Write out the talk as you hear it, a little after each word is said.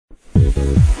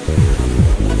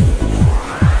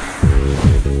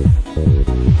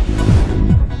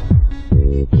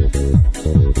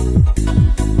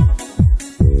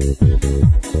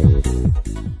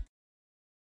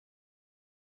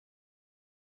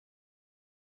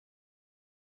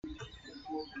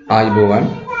ආයුබෝවන්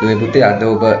දුවේ පුතේ අද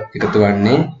ඔබ එකතු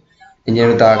වන්නේ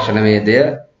ඉංජිනේරු තාක්ෂණ වේදය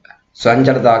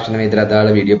සංචාර තාක්ෂණ වේදයට අදාළ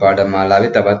වීඩියෝ පාඩම්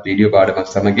මාලාවේ තවත් වීඩියෝ පාඩමක්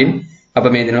සමගින් අප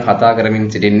මේ දින කතා කරමින්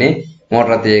සිටින්නේ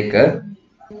මෝටර රථයක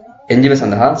එන්ජිම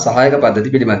සඳහා සහායක පද්ධති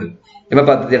පිළිබඳව. එම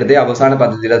පද්ධතියේදී අවසාන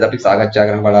පද්ධතියද අපි සාකච්ඡා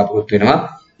කරන්න බලාපොරොත්තු වෙනවා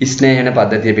ස්නේහන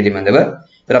පද්ධතිය පිළිබඳව.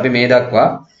 ඒතර අපි මේ දක්වා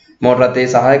මෝටර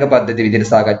රථයේ සහායක පද්ධති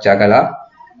විදිහට සාකච්ඡා කළා.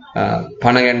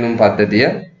 පණ ගැන්වීම පද්ධතිය,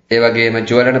 ඒ වගේම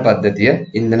ජුවලන පද්ධතිය,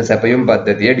 ඉන්ධන සැපයුම්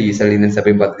පද්ධතිය, ඩීසල් ඉන්ධන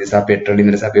සැපයුම් පද්ධතිය සහ පෙට්‍රල්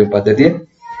ඉන්ධන සැපයුම් පද්ධතිය,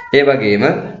 ඒ වගේම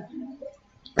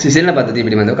සිසිල්න පද්ධතිය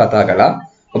පිළිබඳව කතා කළා.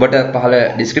 ඔබට පහළ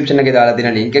ඩිස්ක්‍රිප්ෂන් එකේ දාලා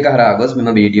තියෙන link එක හරහා ගොස් මෙම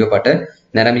වීඩියෝ පට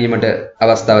නැරඹීමට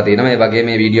අවස්ථාවක් තියෙනවා. ඒ වගේම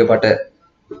මේ වීඩියෝ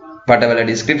පටවල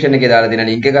ඩිස්ක්‍රිප්ෂන් එකේ දාලා තියෙන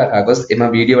link එක හරහා ගොස් එම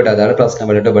වීඩියෝවට අදාළ ප්‍රශ්න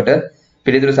වලට ඔබට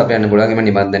පිළිතුරු සපයන්න පුළුවන් එම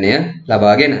නිබන්ධනය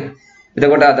ලබාගෙන.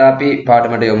 එතකොට අද අපි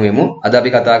පාඩමට යමු වෙමු. අද අපි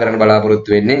කතා කරන්න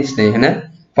බලාපොරොත්තු වෙන්නේ ස්නේහන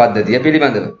පද්ධතිය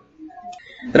පිළිබඳව.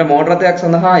 ඒතර මෝටර රථයක්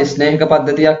සඳහා ස්නේහක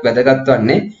පද්ධතියක් වැදගත්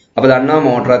වන්නේ අප දන්නවා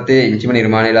මෝටර රථයේ එන්ජිම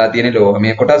නිර්මාණය වෙලා තියෙන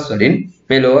ලෝහමය කොටස් වලින්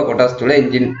මේ ලෝහ කොටස් තුල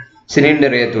එන්ජින්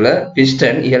සිලින්ඩරය තුල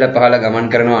පිස්ටන් ඉහළ පහළ ගමන්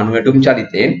කරන අණුවැටුම්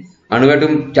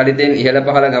චලිතයෙන් ඉහළ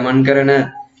පහළ ගමන් කරන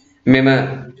මෙම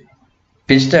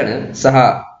පිස්ටන සහ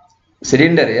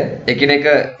සිලින්ඩරය එකිනෙක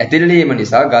ඇතිල්ලීම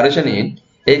නිසා ඝර්ෂණයෙන්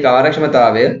ඒ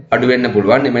කාර්යක්ෂමතාවය අඩු වෙන්න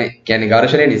පුළුවන්. එමේ කියන්නේ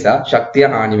ඝර්ෂණය නිසා ශක්තිය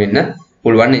හානි වෙන්න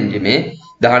පුළුවන් එන්ජිමේ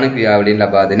දහන ක්‍රියාවලින්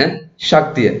ලබා දෙන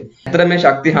ශක්තිය. අතර මේ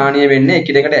ශක්ති හානිය වෙන්නේ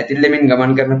එකිනෙකට ඇතිල්ලෙමින්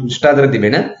ගමන් කරන පෘෂ්ඨ අතර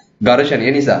තිබෙන ඝර්ෂණය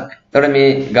නිසා. එතකොට මේ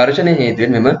ඝර්ෂණය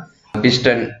හේතුවෙන් මෙම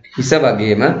පිස්ටන් හිස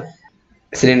වගේම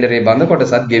සිලින්ඩරයේ බඳ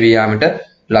කොටසත් ගෙවී යාමට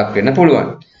ලක් වෙන්න පුළුවන්.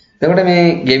 එතකොට මේ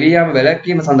ගෙවී යාම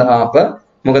වැළැක්වීම සඳහා අප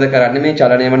මොකද කරන්නේ? මේ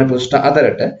චලනය වන පෘෂ්ඨ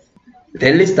අතරට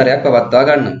තෙල් ස්තරයක් පවත්වා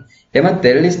ගන්නවා. එම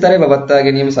තෙල් ස්තරය පවත්වා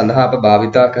ගැනීම සඳහා අප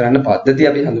භාවිතා කරන පද්ධතිය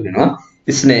අපි හඳුන්වනවා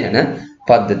ස්නේහන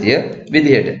පද්ධතිය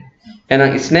විදිහට.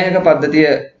 එහෙනම් ස්නේහක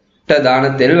පද්ධතියට දාන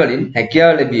තෙල් වලින්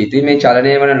හැකියාව ලැබී යුතුයි මේ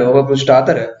චලනය වන ලෝහ පෘෂ්ඨ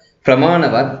අතර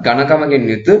ප්‍රමාණවත් ඝනකමකින්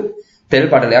යුතු තෙල්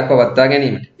පටලයක් පවත්වා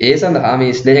ගැනීමට. ඒ සඳහා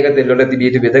මේ ස්නේහක තෙල් වල තිබී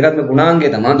යුතු වැදගත්ම ගුණාංගය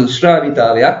තමයි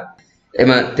දුෂ්ටාවිතාවයක්.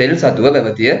 එම තෙල් සතුව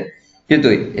පැවතිය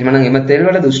යුතුයි. එහෙනම් එම තෙල්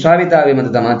වල දුෂ්ටාවිතාවය මත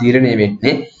තමයි තීරණය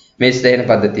වෙන්නේ මේ ස්නේහන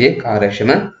පද්ධතියේ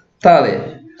කාර්යක්ෂමතාවය.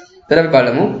 ඊට අපි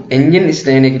බලමු එන්ජින්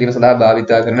ස්නේහනය කිරීම සඳහා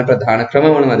භාවිත කරන ප්‍රධාන ක්‍රම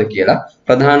මොනවද කියලා.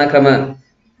 ප්‍රධාන ක්‍රම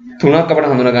තුනක් අපට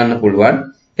හඳුනා ගන්න පුළුවන්.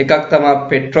 එකක් තමයි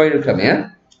පෙට්‍රෝල් ක්‍රමය,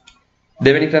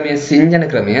 දෙවෙනි ක්‍රමය සිංජන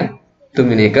ක්‍රමය,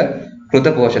 තුන්වෙනි එක කෘත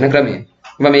පෝෂණ ක්‍රමය.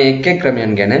 අපි මේ එක් එක්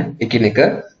ක්‍රමයන් ගැන එකිනෙක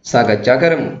සාකච්ඡා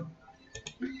කරමු.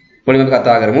 මුලින්ම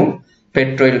කතා කරමු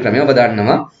පෙට්‍රෝල් ක්‍රමය. ඔබ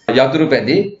දන්නවා යතුරු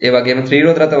පැදි ඒ වගේම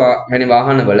ත්‍රිරෝද රථ වැනි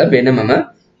වාහනවල වෙනමම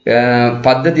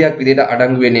පද්ධතියක් විදිහට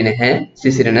අඩංගු වෙන්නේ නැහැ.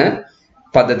 සිසිරන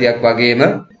පද්ධතියක් වගේම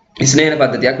ස්නේහන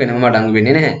පද්ධතියක් වෙනම අඩංගු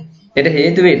වෙන්නේ නැහැ. ඒට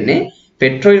හේතු වෙන්නේ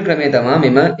පෙට්‍රෝල් ක්‍රමය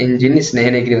තමයි මෙම එන්ජින්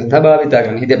ස්නේහනය කිරීම සඳහා භාවිත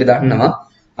කරන්නේ. ඉතින් අපි දන්නවා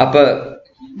අප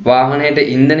වාහනයට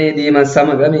ඉන්ධනය දීම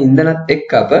සමග මේ ඉන්ධනත්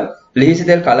එක්ක අප ලිහිසි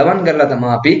තෙල් කලවම් කරලා තමයි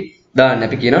අපි දාන්නේ.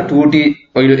 අපි කියනවා 2T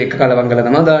ඔයිල් එක කලවම් කරලා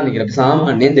තමයි දාන්නේ කියලා. අපි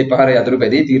සාමාන්‍යයෙන් දෙපාර යතුරු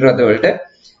පැදි තීර රථ වලට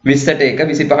 20ට 1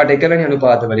 25ට 1 වැනි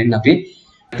අනුපාත වලින් අපි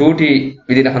 2T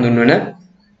විදිහට හඳුන්වන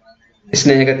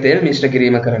ස්නේහක තෙල් මිශ්‍ර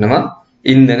කිරීම කරනවා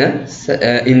ඉන්ධන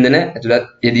ඇතුළත්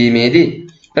යෙදීමේදී.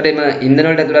 එතකොට මේ ඉන්ධන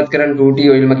වලට ඇතුළත් කරන 2T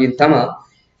ඔයිල් මගින් තමයි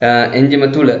එන්ජිම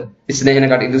තුල ස්නේහන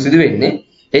කටයුතු සිදු වෙන්නේ.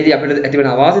 එෙහිදී අපිට ඇතිවන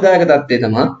අවාසිදායක තත්ත්වය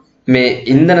තමයි මේ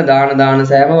ඉන්ධන දාන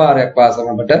සෑම වාරයක් පාසම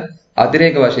අපට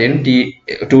අතිරේක වශයෙන්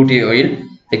 2T ඔයිල්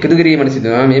එකතු කිරීමට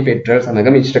සිදුවන මේ පෙට්‍රල් සමග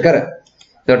මිශ්‍ර කර.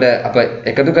 එතකොට අප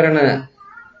එකතු කරන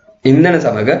ඉන්ධන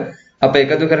සමග අප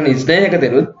එකතු කරන ස්නේහක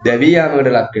තෙලුත් දැවී යාමකට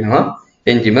ලක් වෙනවා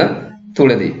එන්ජිම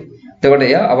තුලදී. එතකොට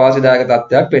එය අවාසිදායක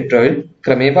තත්ත්වයක් පෙට්‍රෝල්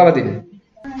ක්‍රමයේ පවතින.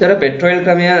 ඒතර පෙට්‍රෝල්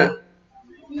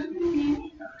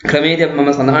ක්‍රමයේදී මම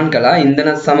සඳහන් කළා ඉන්ධන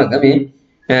සමග මේ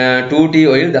 2T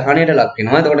ඔයිල් දහනයට ලක්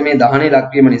වෙනවා. එතකොට මේ දහනය ලක්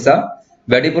වීම නිසා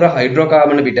වැඩිපුර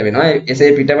හයිඩ්‍රෝකාබන් පිට වෙනවා.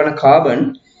 එසේ පිටවන කාබන්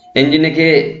එන්ජින්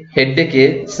එකේ හෙඩ් එකේ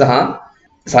සහ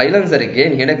සයිලන්සර් එකේ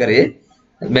නිහඬ කරේ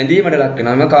බැඳීමට ලක්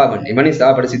වෙනවා මේ කාබන්. එම නිසා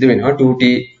අපට සිදු වෙනවා 2T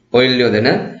ඔයිල් යොදන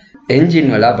එන්ජින්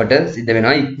වල අපට සිද්ධ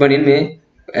වෙනවා ඉක්මනින් මේ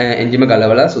එන්ජිම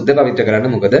ගලවලා සුද්ධ පවිත්‍ර කරන්න.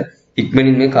 මොකද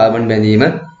ඉක්මනින් මේ කාබන් බැඳීම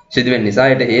සිදු වෙන නිසා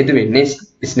ඒට හේතු වෙන්නේ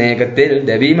ස්නේහක තෙල්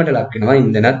දැවීමට ලක් වෙනවා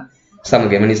ඉන්ධනත්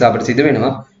සමග. එම නිසා අපට සිදු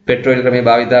වෙනවා පෙට්‍රෝල් ක්‍රමයේ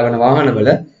භාවිත වන වාහනවල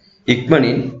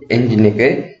ඉක්මනින් එන්ජින්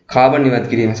එකේ කාබන් ඉවත්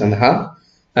කිරීම සඳහා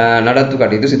නඩත්තු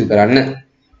කටයුතු සිදු කරන්න.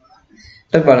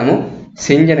 ඊට බලමු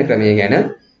සිංජන ක්‍රමය ගැන.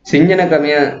 සිංජන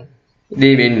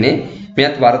ක්‍රමයේදී වෙන්නේ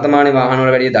මෙයත් වර්තමානයේ වාහනවල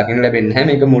වැඩි දකින්න ලැබෙන්නේ නැහැ.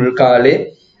 මේක මුල් කාලේ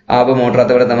ආව මෝටර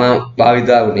රථවල තමයි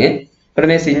භාවිත වුනේ. ඒත්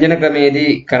මේ සිංජන ක්‍රමයේදී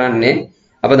කරන්නේ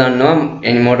අප දන්නවා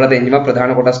මෝටර රථ එන්ජිම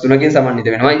ප්‍රධාන කොටස් තුනකින් සමන්විත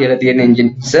වෙනවා. ඉහළ තියෙන එන්ජින්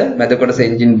හිස, මැද කොටස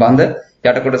එන්ජින් බඳ,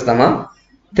 යට කොටස තමයි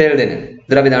තෙල් දෙන.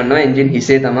 ඉතින් අපි දන්නවා එන්ජින්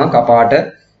හිසේ තමයි කපාට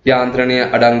යාන්ත්‍රණය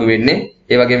අඩංගු වෙන්නේ.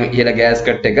 ඒ වගේම ඉහළ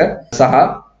ගෑස්කට් එක සහ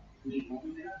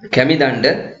කැමි දණ්ඩ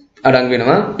අඩංගු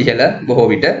වෙනවා ඉහළ බොහෝ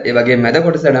විට. ඒ වගේම මැද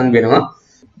කොටස අඩංගු වෙනවා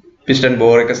පිස්ටන්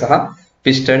බෝර් එක සහ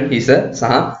පිස්ටන් හිස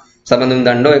සහ සබඳුන්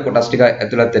දණ්ඩ ඔය කොටස් ටික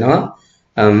ඇතුළත් වෙනවා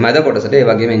මැද කොටසට. ඒ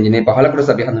වගේම එන්ජිනේ පහළ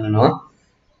කොටස අපි හඳුන්වනවා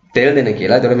තෙල් දෙන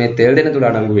කියලා. ඒතකොට මේ තෙල් දෙන තුල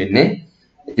අඩංගු වෙන්නේ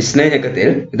ස්නේහක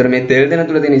තෙල්. ඒතකොට මේ තෙල් දෙන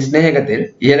තුල තියෙන ස්නේහක තෙල්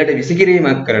ඉහළට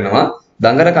විසිකිරීමක් කරනවා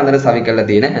දඟර කඳර සවි කරලා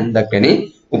තියෙන හැන්දක් වැනි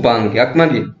උපාංගයක්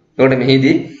මගින්. ඒකට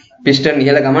මෙහිදී පිස්ටන්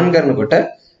ඉහළ ගමන් කරනකොට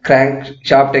ක්‍රෑන්ක්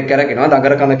ෂාෆ්ට් එක කැරකෙනවා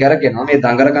දඟර කඳ කැරකෙනවා. මේ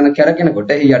දඟර කඳ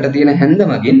කැරකෙනකොට එහි යට තියෙන හැන්ද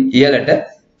මගින් ඉහළට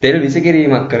තෙල්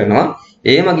විසිකිරීමක් කරනවා.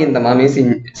 ඒ මගින් තමයි මේ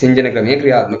සිංජන ක්‍රමය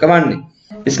ක්‍රියාත්මක වන්නේ.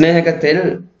 ස්නේහක තෙල්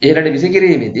ඉහළට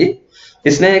විසිකිරීමේදී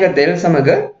ස්නේහක තෙල් සමග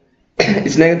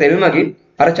ස්නේහක තෙල් මගින්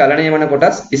අර චලනය වන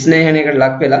කොටස් ස්නේහණයකට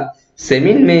ලක් වෙලා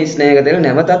සෙමින් මේ ස්නේහක තෙල්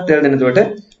නැවතත් තෙල් දෙනකොට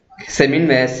සෙමින්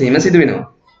වැස්සීම සිදු වෙනවා.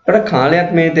 ඒකට කාලයක්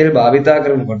මේ තෙල් භාවිතා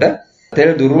කරනකොට තෙල්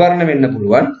දුර්වර්ණ වෙන්න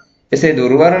පුළුවන්. එසේ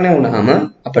දුර්වර්ණ වුණාම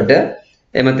අපිට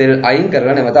එම තෙල් අයින්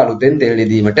කරලා නැවත අලුතෙන් තෙල්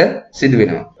යෙදීමට සිදු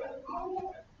වෙනවා.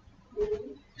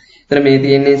 එතන මේ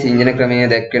තියෙන්නේ සිංජන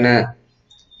ක්‍රමයේ දැක්වෙන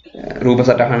රූප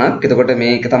සටහනක්. එතකොට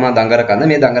මේක තමයි දඟර කඳ.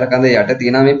 මේ දඟර කඳ යට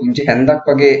තියෙන මේ පුංචි හැන්දක්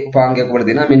වගේ උපාංගයක් උඩ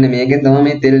දෙනවා. මෙන්න මේකෙන් තමයි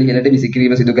මේ තෙල් ඉහළට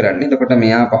විසිකිරීම සිදු කරන්නේ. එතකොට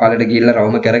මෙයා පහළට ගිහිල්ලා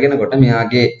රවුම කරගෙනකොට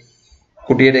මෙයාගේ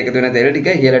කුටියට එකතු වෙන තෙල් ටික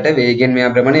ඉහළට වේගෙන්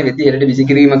මෙයා ප්‍රමාණය වෙති ඉහළට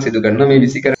විසිකිරීමක් සිදු කරනවා. මේ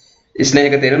විසිකර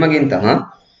ස්නේහක තෙල් මගින් තමයි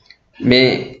මේ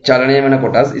චලනය වන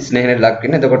කොටස් ස්නේහයට ලක්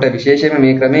වෙන්නේ. එතකොට විශේෂයෙන්ම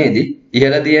මේ ක්‍රමයේදී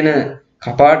ඉහළ තියෙන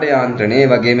කපාට යාන්ත්‍රණය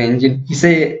වගේම එන්ජින්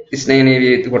හිසේ ස්නේහණය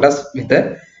විය යුතු කොටස් වෙත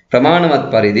ප්‍රමාණවත්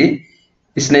පරිදි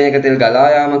ස්නේහක තෙල් ගලා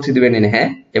යාමක් සිදු වෙන්නේ නැහැ.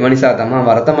 එම නිසා තමයි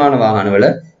වර්තමාන වාහනවල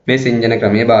මේ සිංජන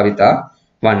ක්‍රමය භාවිතා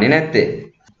වන්නේ නැත්තේ.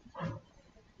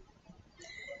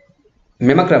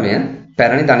 මෙම ක්‍රමය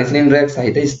පැරණි තනි සිලින්ඩරයක්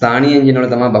සහිත ස්ථානීය එන්ජින් වල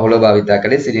තමයි බහුලව භාවිතා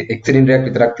කළේ. එක් සිලින්ඩරයක්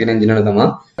විතරක් තියෙන එන්ජින් වල තමයි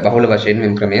බහුල වශයෙන්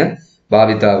මෙම ක්‍රමය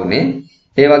භාවිතා වුණේ.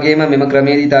 ඒ වගේම මෙම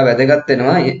ක්‍රමයේදී තා වැදගත්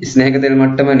වෙනවා ස්නේහක තෙල්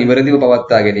මට්ටම නිවැරදිව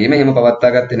පවත්වා ගැනීම. එහෙම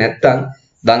පවත්වා ගත්තේ නැත්නම්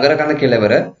දඟර කඳ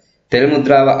කෙලවර තෙල්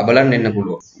මුද්‍රාව අබලන් වෙන්න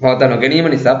පුළුවන්. පවත්වා නොගැනීම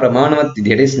නිසා ප්‍රමාණවත්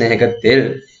විදිහට ස්නේහක තෙල්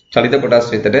චලිත කොටස්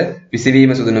වෙතට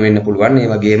විසිවීම සිදු වෙන්න පුළුවන්. ඒ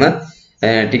වගේම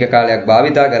ටික කාලයක්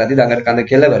භාවිතා කරද්දී දඟර කඳ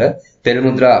කෙලවර තෙල්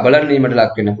මුද්‍රා අබලන් වීමට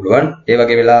ලක් වෙන්න පුළුවන්. ඒ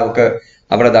වගේ වෙලාවක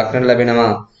අපට දක්නට ලැබෙනවා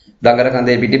දඟර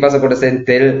කඳේ පිටිපස කොටසෙන්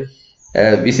තෙල්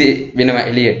විසි වෙනවා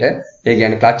එළියට. ඒ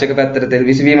කියන්නේ ක්ලච් එක පැත්තට තෙල්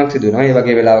විසිවීමක් සිදු වෙනවා. ඒ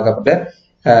වගේ වෙලාවක අපිට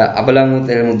අබලන් වූ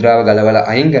තෙල් මුද්‍රාව ගලවලා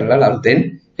අයින් කරලා අලුතෙන්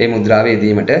මේ මුද්‍රාව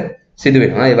යෙදීමට සිදු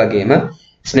වෙනවා. ඒ වගේම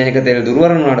ස්නේහක තෙල්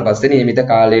දුර්වර්ණ වුණාට පස්සේ නියමිත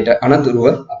කාලයට අනතුරුව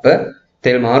අප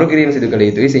තෙල් මාරු කිරීම සිදු කළ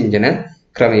යුතුයි සිංජන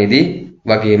ක්‍රමයේදී.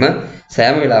 වගේම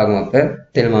සෑම වෙලාවකම අප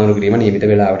තෙල් මාරු කිරීම නියමිත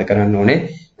වෙලාවට කරන්න ඕනේ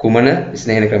කුමන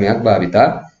ස්නේහන ක්‍රමයක් භාවිතා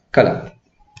කළා.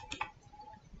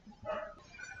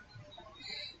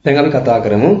 දැන් අපි කතා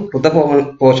කරමු පෘථ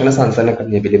පෝෂණ සංසරණ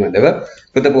ක්‍රමය පිළිබඳව.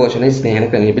 පෘථ පෝෂණ ස්නේහන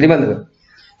ක්‍රමය පිළිබඳව.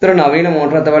 ඒතර නවීන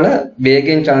මෝටර රථවල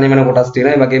වේගයෙන් චලනය වෙන කොටස්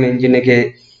තියෙනවා. ඒ වගේම එන්ජින් එකේ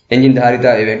එන්ජින්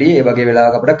ධාරිතාවය වැඩි. ඒ වගේ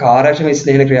වෙලාවක අපිට කාර්යක්ෂම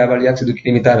ස්නේහන ක්‍රියාවලියක් සිදු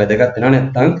කිරීම ඉතා වැදගත් වෙනවා.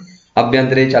 නැත්නම්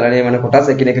අභ්‍යන්තරයේ චලනය වන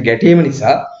කොටස් එකිනෙක ගැටීම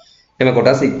නිසා එම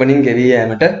කොටස් ඉක්මනින් ගෙවී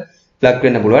යෑමට ලක්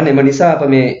වෙන්න පුළුවන්. එම නිසා අප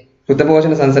මේ පෘථ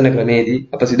පෝෂණ සංසරණ ක්‍රමයේදී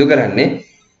අප සිදු කරන්නේ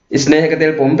ස්නේහක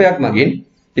තෙල් පොම්පයක් මගින්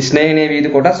ස්නේහණය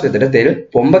වී කොටස් වෙතට තෙල්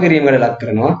පොම්බ කිරීමකට ලක්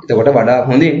කරනවා. එතකොට වඩා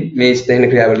හොඳින් මේ ස්නේහන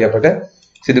ක්‍රියාවලිය අපට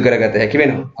සිදු කරගත හැකි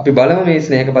වෙනවා. අපි බලමු මේ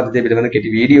ස්නේහක පද්ධතිය පිළිබඳ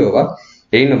කෙටි වීඩියෝවක්.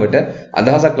 එයින් ඔබට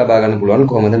අදහසක් ලබා ගන්න පුළුවන්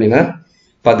කොහොමද මෙම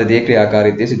පද්ධතියේ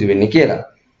ක්‍රියාකාරීත්වය සිදු වෙන්නේ කියලා.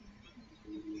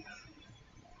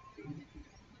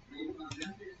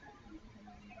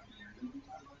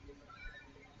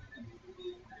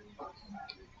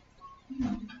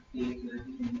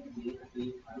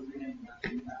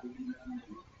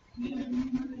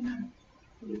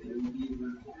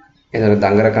 එතන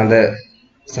දඟර කඳ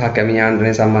සහ කැමි යාන්ත්‍රණය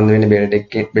සම්බන්ධ වෙන්නේ බෙල්ට්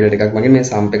එකක් මගින් මේ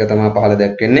සම්ප් එක තමයි පහළ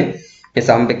දැක්වෙන්නේ. මේ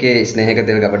සම්ප් එකේ ස්නේහක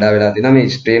තෙල් ගබඩා වෙලා තියෙනවා.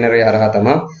 මේ ස්ට්‍රේනරය හරහා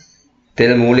තමයි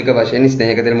තෙල් මූලික වශයෙන්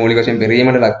ස්නේහක තෙල් මූලික වශයෙන්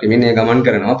පෙරීමට ලක් වෙමින් ඒ ගමන්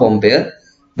කරනවා පොම්පය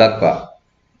දක්වා.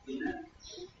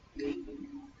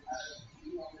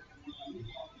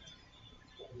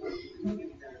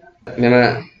 මෙම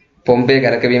පොම්පේ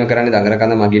කරකවීම කරන්නේ දඟර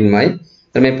කඳ මගින්මයි.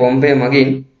 එතන මේ පොම්පය මගින්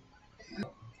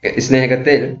ස්නේහක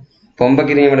තෙල් පොම්ප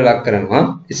කිරීමට ලක් කරනවා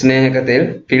ස්නේහක තෙල්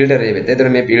ෆිල්ටරය වෙත.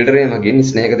 එතන මේ ෆිල්ටරය මගින්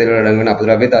ස්නේහක තෙල් වල අඩංගු වෙන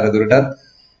අපද්‍රව්‍ය තරදුරටත්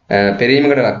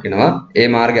පෙරීමකට ලක් වෙනවා. ඒ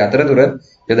මාර්ගය අතරතුර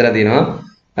යොදලා දිනවා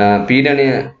පීඩනය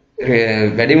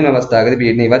වැඩි වුණ අවස්ථාවකදී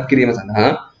පීඩනය ඉවත් කිරීම සඳහා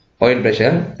ඔයිල්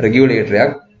ප්‍රෙෂර්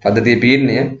රෙගියුලේටරයක් පද්ධතියේ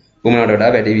පීඩනය උමනට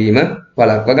වඩා වැඩි වීම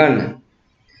වළක්වා ගන්න.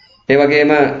 ඒ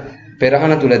වගේම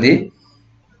පෙරහන තුලදී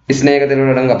ස්නේහක තෙල්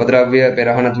වල අඩංගු අපද්‍රව්‍ය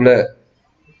පෙරහන තුල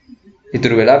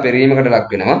ඉතුරු වෙලා පෙරීමකට ලක්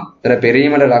වෙනවා. එතන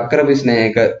පෙරීමට ලක් කරපු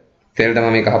ස්නේහක තෙල්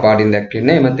තමයි මේ කහ පාටින්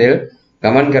දැක්වෙන්නේ. එම තෙල්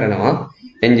ගමන් කරනවා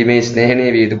එන්ජිමේ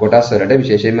ස්නේහනීය විය යුතු කොටස් වලට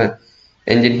විශේෂයෙන්ම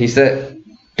එන්ජින් හිසට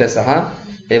සහ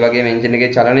ඒ වගේම එන්ජින්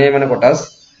එකේ චලනය වන කොටස්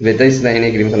වෙත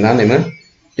ස්නේහනීය කිරීම සඳහා මෙම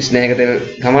ස්නේහක තෙල්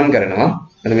ගමන් කරනවා.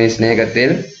 එතන මේ ස්නේහක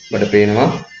තෙල් ඔබට පේනවා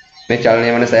මේ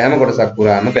චලනය වන සෑම කොටසක්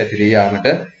පුරාම පැතිරී යාමට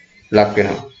ලක්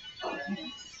වෙනවා.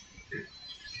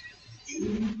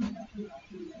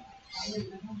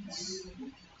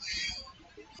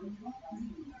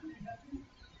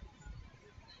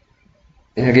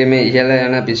 එහගේ මේ ඉහළ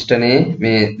යන පිස්ටනේ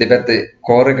මේ දෙපැත්තේ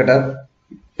කෝර් එකටත්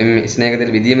මේ ස්නේහක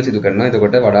තෙල් විදීම සිදු කරනවා.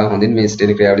 එතකොට වඩා හොඳින් මේ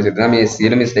ස්ටේරික් ක්‍රියාවලිය සිදු වෙනවා. මේ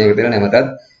සියලුම ස්නේහක තෙල් නැවතත්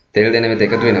තෙල් දෙන වෙත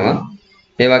එකතු වෙනවා.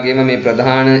 ඒ වගේම මේ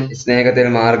ප්‍රධාන ස්නේහක තෙල්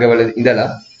මාර්ගවල ඉඳලා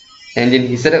එන්ජින්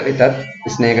හිසට වෙතත්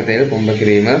ස්නේහක තෙල් පොම්බ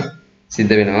කිරීම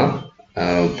සිද්ධ වෙනවා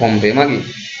පොම්පේ මගින්.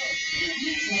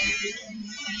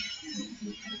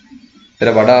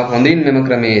 ඒතර වඩා හොඳින් මෙම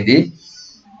ක්‍රමයේදී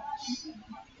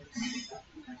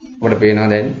ඔබට පේනවා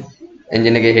දැන්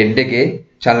එන්ජින් එකේ හෙඩ් එකේ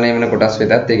චලනය වෙන කොටස්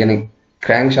වෙතත් ඒ කියන්නේ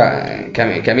ක්‍රෑන්ක්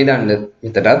කැමි දණ්ඩ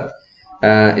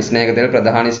වෙතටත් ස්නේහක තෙල්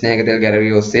ප්‍රධාන ස්නේහක තෙල්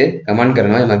ගැරවිය ඔස්සේ ගමන්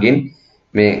කරනවා. එමගින්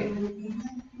මේ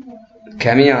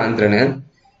කැමි යාන්ත්‍රණ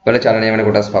වල චලනය වෙන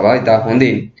කොටස් පවා ඉතා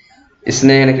හොඳින්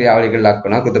ස්නේහන ක්‍රියාවලියකට ලක්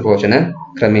වෙනවා කෘත පෝෂණ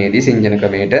ක්‍රමයේදී සිංජන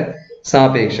ක්‍රමයට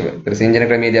සාපේක්ෂව. ඒතර සිංජන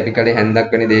ක්‍රමයේදී අපි කලේ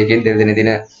හැන්දක් වෙන දෙයකින් තෙල් දෙන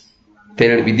දින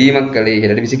තෙල් විදීමක් කලේ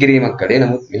ඉහළට විසිකිරීමක් කලේ.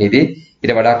 නමුත් මෙහිදී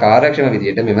ඊට වඩා කාර්යක්ෂම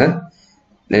විදියට මෙම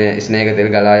ස්නේහක තෙල්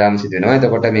ගලා යාම සිදු වෙනවා.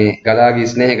 එතකොට මේ ගලා ගිය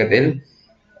ස්නේහක තෙල්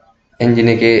එන්ජින්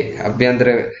එකේ අභ්‍යන්තර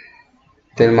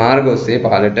තෙල් මාර්ග ඔස්සේ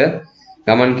පහළට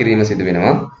ගමන් කිරීම සිදු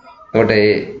වෙනවා. එතකොට මේ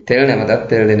තෙල් නැවතත්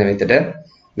තෙල් දෙන විතට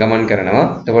ගමන් කරනවා.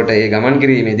 එතකොට මේ ගමන්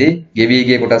කිරීමේදී ගෙවි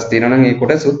ගිය කොටස් තියෙනවා නම් ඒ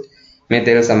කොටසුත් මේ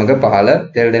තෙල් සමග පහළ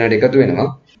තෙල් දෙනට එකතු වෙනවා.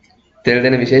 තෙල්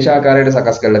දෙන විශේෂ ආකාරයකට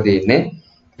සකස් කරලා තියෙන්නේ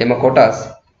එම කොටස්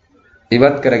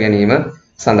ඉවත් කර ගැනීම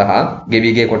සඳහා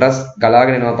ගෙවි ගිය කොටස්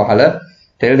ගලාගෙන යනවා පහළ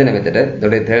තෙල් දෙන වෙතට.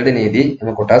 එතකොට තෙල් දෙනේදී එම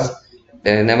කොටස්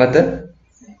නැවත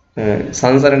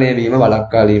සංසරණය වීම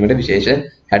වළක්වා ගැනීමට විශේෂ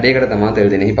හැඩයකට තමයි තෙල්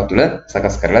දෙනෙහි පතුල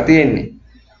සකස් කරලා තියෙන්නේ.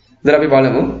 ඉතින් අපි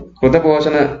බලමු කෘත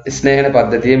පෝෂණ ස්නේහන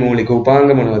පද්ධතියේ මූලික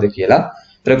උපාංග මොනවද කියලා.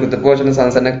 ඉතින් කෘත පෝෂණ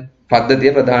සංසරණ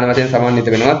පද්ධතිය ප්‍රධාන වශයෙන්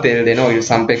සමන්විත වෙනවා තෙල් දෙන ඔයිල්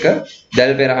සම්ප් එක,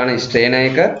 දැල් පෙරහන ස්ට්‍රේනර්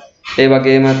එක, ඒ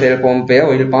වගේම තෙල් පොම්පය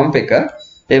ඔයිල් පම්ප් එක,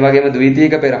 ඒ වගේම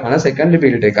ද්විතීයික පෙරහන සෙකන්ඩරි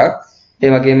පිල්ට් එකක්, ඒ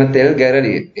වගේම තෙල්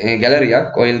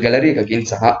ගැලරියක් ඔයිල් ගැලරි එකකින්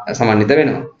සහ සමන්විත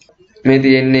වෙනවා. මේ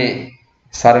තියෙන්නේ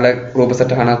සරල රූප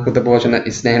සටහනක් කෘත පෝෂණ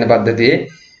ස්නේහන පද්ධතියේ.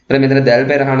 එතන මෙතන දැල්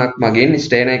පෙරහනක් මගින්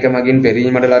ස්ට්‍රේනර් එක මගින්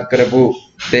පෙරීමට ලක් කරපු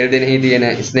තෙල් දෙනෙහි තියෙන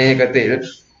ස්නේහක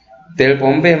තෙල්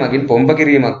පොම්පේ මගින් පොම්ප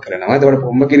කිරීමක් කරනවා. එතකොට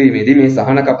පොම්ප කිරීමේදී මේ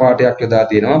සහන කපාටයක් යොදා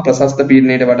තියෙනවා. ප්‍රශස්ත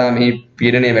පීඩනයට වඩා මෙහි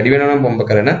පීඩනය වැඩි වෙනවා නම් පොම්ප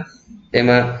කරන එම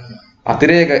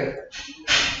අතිරේක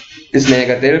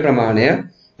ස්නේහක තෙල් ප්‍රමාණය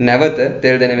නැවත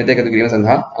තෙල් දෙන වෙත එකතු කිරීම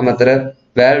සඳහා අමතර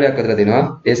වැල්වයක් අතර දෙනවා.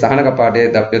 ඒ සහන කපාටය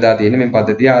යොදා තියෙන්නේ මේ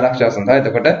පද්ධතිය ආරක්ෂාව සඳහා.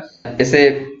 එතකොට එසේ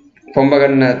පොම්බ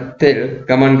ගන්න තෙල්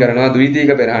ගමන් කරනවා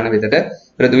ද්විතීයික පෙරහන වෙතට.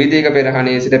 ඒතර ද්විතීයික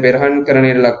පෙරහනේ සිට පෙරහන්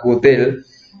කරණයට ලක් වූ තෙල්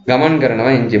ගමන්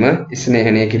කරනවා එන්ජිම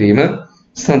ස්නේහනය කිරීම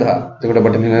සඳහා. එතකොට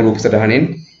ඔබට මේ රූප සටහනින්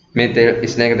මේ තෙල්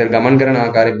ස්නේහක තෙල් ගමන් කරන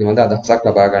ආකාරය පිළිබඳ අදහසක්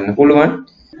ලබා ගන්න පුළුවන්.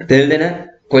 තෙල් දෙන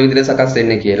කොයි විදිහට සකස්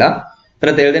වෙන්නේ කියලා.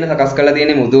 ඒතර තෙල් දෙන සකස් කරලා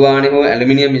තියෙන්නේ මෘදු වාණි හෝ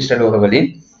ඇලුමිනියම් මිශ්‍ර ලෝහ වලින්.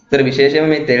 ඒතර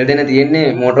විශේෂයෙන්ම මේ තෙල් දෙන තියෙන්නේ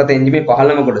මෝටර එන්ජිමේ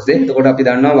පහළම කොටසේ. එතකොට අපි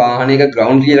දන්නවා වාහනයක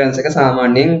ග්‍රවුන්ඩ් ක්ලියරන්ස් එක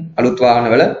සාමාන්‍යයෙන් අලුත්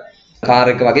වාහනවල කාර්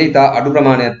එක වගේ ඉතා අඩු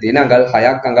ප්‍රමාණයක් තියෙන අඟල්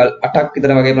 6ක් අඟල් 8ක්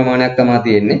විතර වගේ ප්‍රමාණයක් තමයි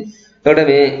තියෙන්නේ. එතකොට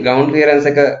මේ ග්‍රවුන්ඩ් ක්ලියරන්ස්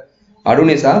එක අඩු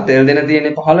නිසා තෙල් දෙන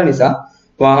තියෙන්නේ පහළ නිසා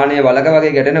වාහනයේ වලක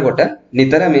වගේ ගැටෙනකොට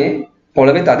නිතර මේ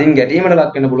පොළවේ තදින් ගැටීමට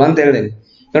ලක් වෙන්න පුළුවන් තෙල් දෙන.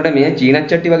 එතකොට මේ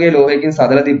චීනච්චට්ටි වගේ ලෝහයකින්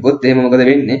සදලා තිබ්බොත් එහෙම මොකද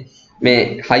වෙන්නේ? මේ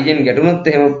හයියෙන් ගැටුනොත්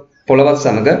එහෙම පොළවත්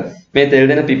සමග මේ තෙල්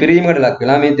දෙන පිපිරීමකට ලක්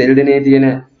වෙලා මේ තෙල් දෙනේ තියෙන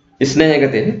ස්නේහක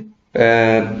තෙල්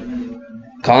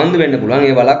කාන්දු වෙන්න පුළුවන්.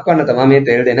 ඒ වළක්වන්න තමයි මේ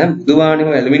තෙල් දෙන මෘදු වාණි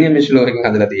හෝ ඇලුමිනියම් මිශ්‍ර ලෝහයකින්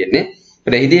හදලා තියෙන්නේ.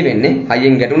 ඒකට එහිදී වෙන්නේ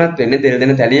හයියෙන් ගැටුණත් වෙන්නේ තෙල්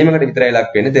දෙන තැලීමකට විතරයි ලක්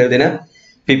වෙන්නේ. තෙල් දෙන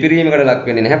පිපිරීමකට ලක්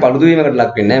වෙන්නේ නැහැ. පළුදු වීමකට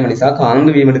ලක් වෙන්නේ නැහැ. ඒ නිසා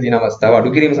කාන්දු වීමට තියෙන අවස්ථාව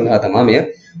අඩු කිරීම සඳහා තමයි මෙය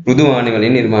මෘදු වාණි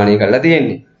වලින් නිර්මාණය කරලා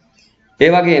තියෙන්නේ. ඒ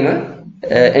වගේම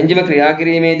එන්ජිම ක්‍රියා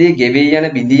කිරීමේදී ගෙවි යන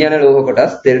බිඳී යන ලෝහ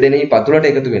කොටස් තෙල් දෙනෙහි පතුලට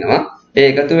එකතු වෙනවා. ඒ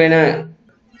එකතු වෙන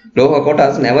ලෝහ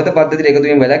කොටස් නැවත පද්ධතියට එකතු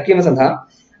වීම වැළැක්වීම සඳහා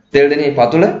තෙල් දෙනෙහි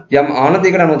පතුල යම්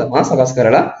ආනතියකට අනුව තමයි සකස්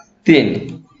කරලා තියෙන්නේ.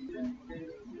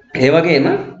 ඒ වගේම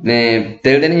මේ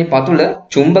තෙල් දෙනෙහි පතුල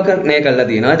චුම්බකණය කරලා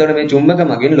තියෙනවා. ඒතකොට මේ චුම්බක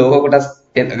මගින් ලෝහ කොටස්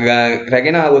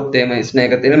රැගෙන આવොත් එම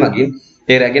ස්නේහක තෙල් මගින්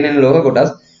ඒ රැගෙන යන ලෝහ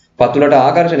කොටස් පතුලට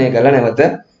ආකර්ෂණය කරලා නැවත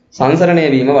සංසරණය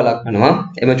වීම වළක්වනවා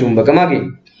එම චුම්බක මගින්.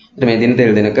 මේ දින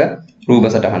තෙල් දෙනක රූප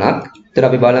සටහනක්. ඒතර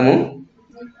අපි බලමු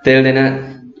තෙල් දෙන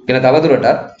කියන තවදුරටත්.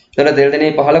 ඒතර තෙල්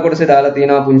දෙනේ පහළ කොටසේ දාලා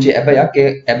තියෙනවා පුංචි ඇබයක්.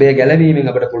 ඒ ඇබය ගැලවීමෙන්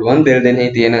අපිට පුළුවන් තෙල්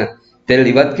දෙනේ තියෙන තෙල්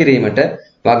ඉවත් කිරීමට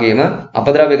වගේම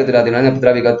අපද්‍රව්‍ය එකතු වෙලා තියෙනවා නම්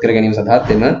අපද්‍රව්‍ය ඉවත් කර ගැනීම සඳහා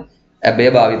එම ඇබේ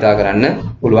භාවිතා කරන්න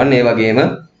පුළුවන්. ඒ වගේම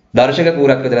දර්ශක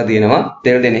කූරක් විතර තියෙනවා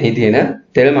තෙල් දෙනෙහි තියෙන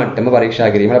තෙල් මට්ටම පරීක්ෂා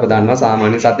කිරීමට. අප දන්නවා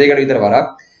සාමාන්‍ය සතේකට විතර වරක්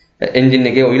එන්ජින්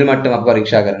එකේ ඔයිල් මට්ටම අපි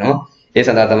පරීක්ෂා කරනවා. ඒ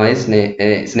සඳහා තමයි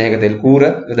ස්නේහක තෙල් කූර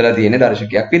යොදලා තියෙන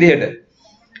දර්ශකයක් විදිහට.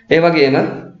 ඒ වගේම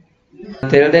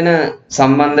තෙල් දෙන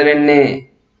සම්බන්ධ වෙන්නේ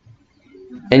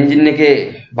එන්ජින් එකේ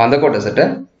බඳ කොටසට.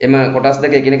 එම කොටස්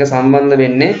දෙක එකිනෙක සම්බන්ධ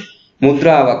වෙන්නේ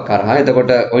මුද්‍රාවක් කරහා.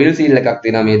 එතකොට ඔයිල් සීල් එකක්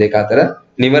තියෙනවා මේ දෙක අතර.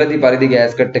 නිවැරදි පරිදි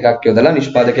ගෑස් කට් එකක් යොදලා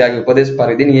නිෂ්පාදකයාගේ උපදෙස්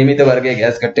පරිදි නියමිත වර්ගයේ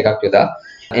ගෑස් කට් එකක් යොදා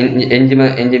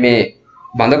එන්ජිමේ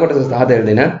බඳ කොටස සහ තෙල්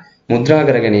දෙන මුද්‍රා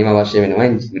කර ගැනීම අවශ්‍ය වෙනවා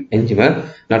එන්ජිම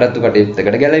නඩත්තු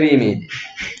කටයුත්තකට ගැලවීමේදී.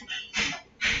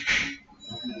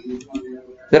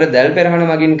 ඒතර දැල් පෙරහන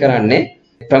මගින් කරන්නේ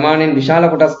ප්‍රමාණයෙන් විශාල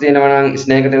කොටස් තියෙනවා නම්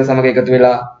ස්නේහක තෙල් සමග එකතු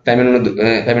වෙලා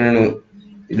පැමිණුණු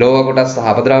ලෝහ කොටස්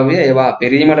සහ අපද්‍රව්‍ය ඒවා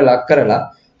පෙරීමට ලක් කරලා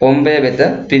පොම්පය වෙත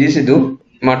පිරිසිදු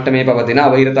මට්ටමේ පවතින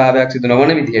අවහිරතාවයක් සිදු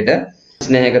නොවන විදිහට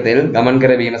ස්නේහක තෙල් ගමන්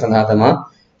කරවීම සඳහා තමයි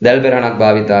දැල් පෙරහනක්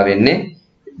භාවිතා වෙන්නේ.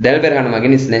 දැල් පෙරහන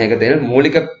මගින් ස්නේහක තෙල්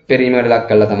මූලික පෙරීමකට ලක්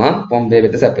කරලා තමයි පොම්පය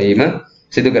වෙත සැපයීම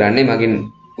සිදු කරන්නේ. මගින්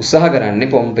උත්සාහ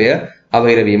කරන්නේ පොම්පය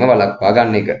අවහිර වීම වළක්වා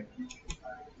ගන්න එක.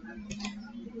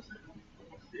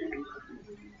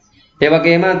 ඒ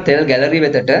වගේම තෙල් ගැලරි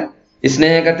වෙතට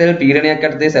ස්නේහක තෙල් පීඩනයක්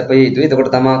යටතේ සැපිය යුතුයි.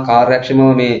 එතකොට තමයි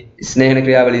කාර්යක්ෂමව මේ ස්නේහන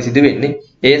ක්‍රියාවලිය සිදු වෙන්නේ.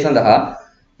 ඒ සඳහා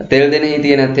තෙල් දෙනෙහි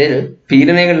තියෙන තෙල්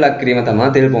පීඩනයකට ලක් කිරීම තමයි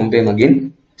තෙල් පොම්පය මගින්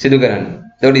සිදු කරන්නේ.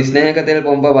 එතකොට ස්නේහක තෙල්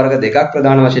පොම්ප වර්ග දෙකක්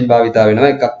ප්‍රධාන වශයෙන් භාවිතා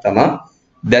වෙනවා. එකක් තමයි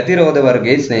දැතිරෝධ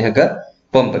වර්ගයේ ස්නේහක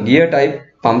පොම්ප ගියර් ටයිප්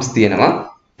පම්ප්ස් තියෙනවා.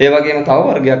 ඒ වගේම තව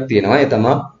වර්ගයක් තියෙනවා. ඒ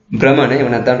තමයි භ්‍රමණ එහෙම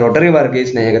නැත්නම් රොටරි වර්ගයේ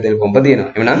ස්නේහක තෙල් පොම්ප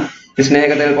තියෙනවා. එවනම්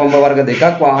ස්නේහක තෙල් පොම්ප වර්ග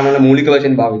දෙකක් වාහනවල මූලික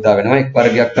වශයෙන් භාවිතා වෙනවා. එක්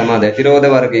වර්ගයක් තමයි දැතිරෝධ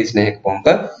වර්ගයේ ස්නේහක පොම්ප.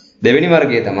 දෙවෙනි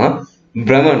වර්ගය තමයි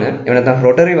භ්‍රමණ එහෙම නැත්නම්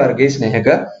රොටරි වර්ගයේ ස්නේහක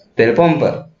තෙල් පොම්ප.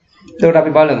 එතකොට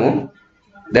අපි බලමු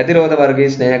දැතිරෝධ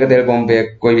වර්ගයේ ස්නේහක තෙල් පොම්පය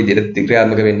කොයි විදිහට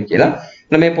ක්‍රියාත්මක වෙන්නේ කියලා.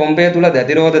 මේ පොම්පය තුල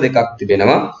දැතිරෝධ දෙකක්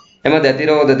තිබෙනවා. එම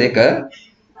දැතිරෝධ දෙක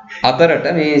අතරට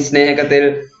මේ ස්නේහක තෙල්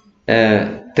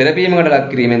තෙරපීමකට ලක්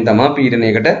කිරීමෙන් තමයි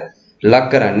පීඩනයකට ලක්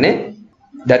කරන්නේ.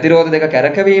 දැතිරෝධ දෙක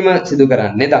කැරකවීම සිදු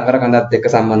කරන්නේ දඟර කඳත් එක්ක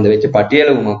සම්බන්ධ වෙච්ච පටි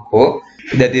එළවුමක් හෝ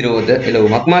දැතිරෝධ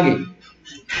එළවුමක් මගින්.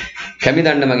 කැමි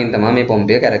දණ්ඩ මගින් තමයි මේ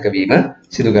පොම්පය කැරකවීම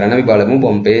සිදු කරන්න. අපි බලමු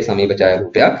පොම්පයේ සමීප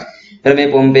ඡායාරූපයක්. එතන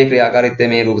මේ පොම්පේ ක්‍රියාකාරීත්වය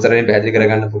මේ රූපසරණයෙන් පැහැදිලි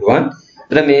කරගන්න පුළුවන්.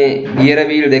 එතන මේ ගියර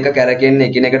වීල් දෙක කැරකෙන්නේ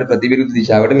එකිනෙකට ප්‍රතිවිරුද්ධ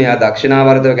දිශාවට. මෙහා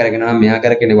දක්ෂිනාවර්තව කැරගෙනවා නම් මෙහා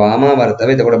කැරකෙන්නේ වාමාවර්තව.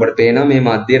 එතකොට අපිට පේනවා මේ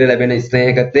මධ්‍යයේ ලැබෙන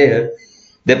ස්නේහක තෙල්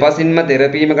දෙපසින්ම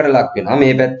තෙරපීමකට ලක් වෙනවා.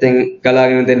 මේ පැත්තෙන්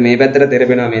ගලාගෙන එන තෙල් මේ පැත්තට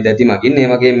තෙරපෙනවා මේ දැති මගින්. ඒ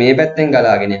වගේ මේ පැත්තෙන්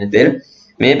ගලාගෙන එන තෙල්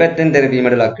මේ පැත්තෙන්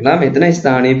තෙරපීමට ලක් වෙනවා. මෙතන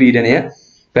ස්ථානීය පීඩනය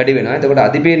වැඩි වෙනවා. එතකොට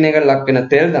අධිපීඩනයකට ලක් වෙන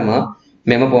තෙල් තමයි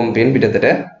මෙම පොම්පෙන්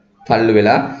පිටතට තල්ලු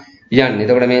වෙලා යන්නේ.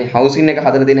 එතකොට මේ හවුසින් එක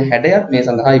හදලා තියෙන හැඩයත් මේ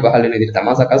සඳහා ඉවහල් වෙන විදිහට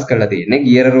තමයි සකස් කරලා තියෙන්නේ.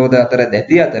 ගියර රෝධ අතර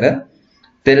දැති අතර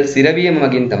තෙල් සිරවියම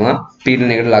මගින් තමයි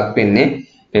පීඩනයකට ලක් වෙන්නේ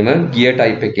මෙම ගියර්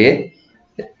ටයිප් එකේ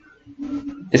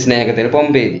ස්නේහක තෙල්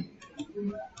පොම්පේදී.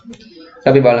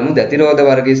 අපි බලමු දැතිරෝධ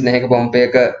වර්ගයේ ස්නේහක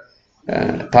පොම්පයක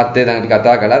තත්ත්වය දැන් අපි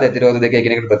කතා කළා. දැතිරෝධ දෙක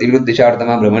එකිනෙකට ප්‍රතිවිරුද්ධ දිශාවට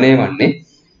තමයි භ්‍රමණය වන්නේ.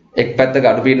 එක් පැත්තක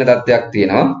අඩු පීඩන තත්ත්වයක්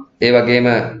තියෙනවා. ඒ වගේම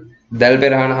දැල්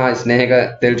පෙරහන හා ස්නේහක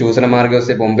තෙල් චූසන මාර්ගය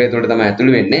ඔස්සේ පොම්පය තුළට තමයි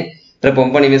ඇතුළු වෙන්නේ. ඒතර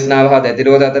පොම්ප නිවෙස්නාව හා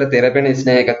දැතිරෝධ අතර තෙරපෙන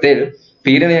ස්නේහක තෙල්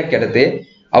පීඩනයක් යටතේ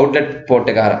අවුට්ලට් පෝට්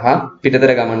එක හරහා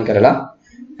පිටතට ගමන් කරලා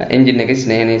එන්ජින් එකේ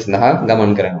ස්නේහනය සඳහා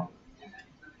ගමන් කරනවා.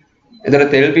 ඒතර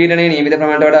තෙල් පීඩනයේ නියමිත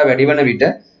ප්‍රමාණයට වඩා වැඩි වන විට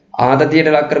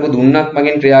ආතතියට ලක් කරපු දුන්නක්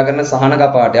මගින් ක්‍රියා කරන සහන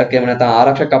කපාටයක් එහෙම නැත්නම්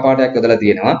ආරක්ෂක කපාටයක් යොදලා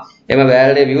තියෙනවා. එම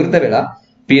වැල්ලේ විවෘත වෙලා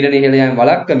පීඩන ඉහළ යාම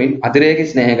වළක්වමින් අතිරේක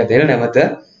ස්නේහක තෙල් නැවත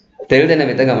තෙල් දෙන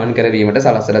වෙත ගමන් කරවීමට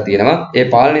සලස්සලා තියෙනවා. ඒ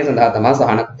පාලනය සඳහා තමයි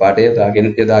සහන කපාටය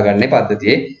යොදාගන්නේ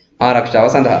පද්ධතියේ ආරක්ෂාව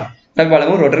සඳහා. අපි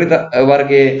බලමු රොටරි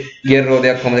වර්ගයේ ගියර්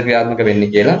රෝධයක් කොහොමද ක්‍රියාත්මක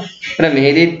වෙන්නේ කියලා. එතන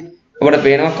මෙහිදී ඔබට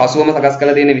පේනවා කසුවම සකස්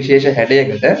කරලා තියෙන විශේෂ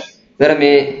හැඩයකට. එතන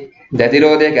මේ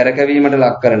දැතිරෝධය කැරකවීමට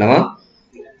ලක් කරනවා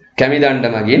කැමි දණ්ඩ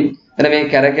මගින්. එතන මේ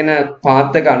කැරකෙන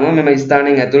පාත් එක අනුව මෙම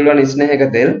ස්ථානයෙන් ඇතුල් වන ස්නේහක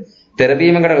තෙල්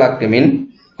තෙරපීමකට ලක් වෙමින්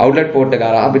අවුට්ලට් පෝට් එක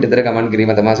හරහා පිටතට ගමන්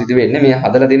කිරීම තමයි සිදු වෙන්නේ. මේ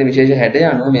හදලා තියෙන විශේෂ හැඩය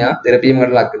අනුව මෙයා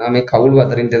තෙරපීමකට ලක් වෙනවා. මේ කවුළු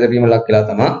අතරින් තෙරපීම ලක් වෙලා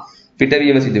තමයි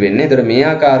පිටවීම සිදු වෙන්නේ. ඒතර මේ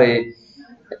ආකාරයේ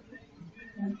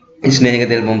ස්නේහක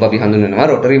තෙල් පොම්ප අපි හඳුන්වනවා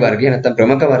රොටරි වර්ගය නැත්නම්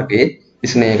ප්‍රමුඛ වර්ගයේ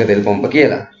ස්නේහක තෙල් පොම්ප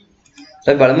කියලා.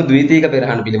 අපි බලමු ද්විතීක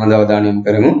පෙරහන පිළිබඳව අවධානය යොමු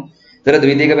කරමු. ඒතර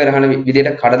ද්විතීක පෙරහන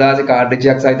විදිහට කඩදාසි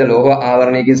කාඩ්රිජයක් සහිත ලෝහ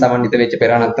ආවරණයකින් සමන්විත වෙච්ච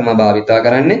පෙරහනක් තමයි භාවිතා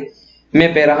කරන්නේ.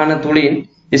 මේ පෙරහන තුලින්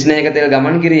ස්නේහක තෙල්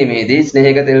ගමන් කිරීමේදී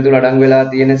ස්නේහක තෙල් තුල අඩංගු වෙලා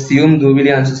තියෙන සියුම්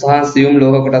දූවිලි අංශු සහ සියුම්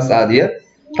ලෝහ කොටස් ආදිය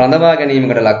රඳවා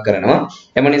ගැනීමකට ලක් කරනවා.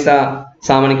 එම නිසා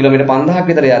සාමාන්‍ය කිලෝමීටර් 5000ක්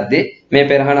විතර යද්දී මේ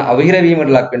පෙරහන අවහිර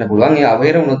වීමට ලක් වෙන්න පුළුවන්. ඒ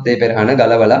අවහිර වුණොත් ඒ පෙරහන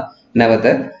ගලවලා නැවත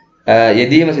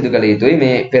යෙදීම සිදු කළ යුතුයි.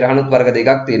 මේ පෙරහනුත් වර්ග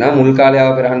දෙකක් තියෙනවා. මුල් කාලේ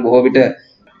ආව පෙරහන් බොහෝ විට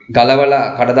ගලවලා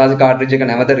කඩදාසි කාට්‍රිජ් එක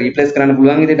නැවත රීප්ලේස් කරන්න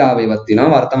පුළුවන් විදිහට ආවේවත්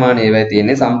තියෙනවා. වර්තමානයේ ඒවයි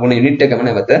තියෙන්නේ සම්පූර්ණ යුනිට් එකම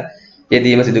නැවත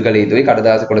යෙදීම සිදු කළ යුතුයි.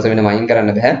 කඩදාසි කොටස වෙනම අයින්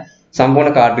කරන්න බෑ.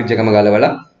 සම්පූර්ණ කාට්‍රිජ් එකම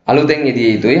ගලවලා අලුතෙන් යෙදිය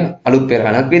යුතුයි. අලුත්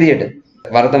පෙරහනක් විදිහට.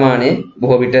 වර්තමානයේ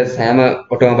බොහෝ විට සෑම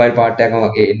ඔටෝමොබයිල් පාර්ට් එකක්ම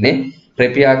වගේ එන්නේ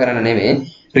රිපෙයාර් කරන්න නෙමෙයි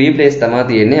රීප්ලේස් තමයි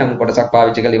තියෙන්නේ. යම් කොටසක්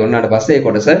පාවිච්චි කරලා ඉවරනාට පස්සේ ඒ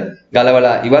කොටස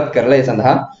ගලවලා ඉවත් කරලා ඒ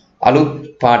සඳහා අලුත්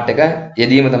පාර්ට් එක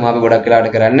යෙදීම තමයි අපි ගොඩක්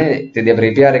වෙලාවට කරන්නේ. ඉතින් අපි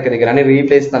රිපෙයාර් එකද කරන්නේ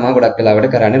රීප්ලේස් තමයි ගොඩක්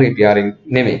වෙලාවට කරන්නේ. රිපෙයාරින්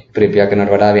නෙමෙයි. රිපෙයාර්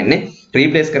කරනවට වඩා වෙන්නේ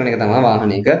රීප්ලේස් කරන එක තමයි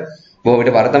වාහනයක බොහෝ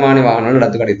විට වර්තමානයේ වාහන වල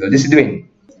ලතු කටයුතුවලදී සිදු වෙන්නේ.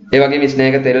 ඒ වගේම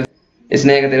ස්නේහක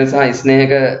තෙල් සහ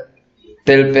ස්නේහක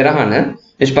තෙල් පෙරහන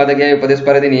නිෂ්පාදකයාගේ උපදෙස්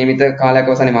පරිදි නියමිත කාලයක්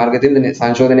අවසානයේ මාර්ගයෙන්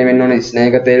සංශෝධනය වෙන්න ඕන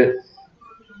ස්නේහක තෙල්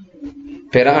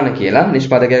පෙරහන කියලා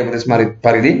නිෂ්පාදකයාගේ උපදෙස්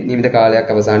පරිදි නියමිත කාලයක්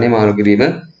අවසානයේ මාරු කිරීම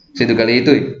සිදු කළ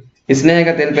යුතුයි. ස්නේහක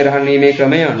තෙල් පෙරහන් වීමේ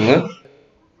ක්‍රමය අනුව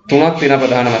තුනක් වෙන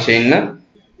ප්‍රධාන වශයෙන්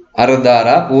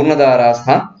අර්ධාරා, පූර්ණ ධාරා සහ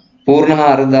පූර්ණ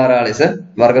හා අර්ධාරා ලෙස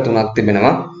වර්ග තුනක්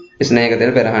තිබෙනවා ස්නේහක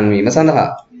තෙල් පෙරහන් වීම සඳහා.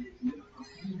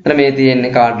 එතන මේ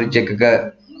තියෙන්නේ කාට්‍රිජ් එකක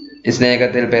ස්නේහක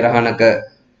තෙල් පෙරහනක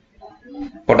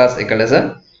කොටස් එක ලෙස.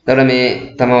 එතකොට මේ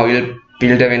තමයි ඔයිල්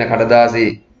ෆිල්ටර් වෙන කඩදාසි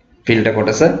ෆිල්ටර්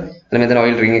කොටස. එතන මෙතන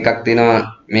ඔයිල් රින් එකක් තියෙනවා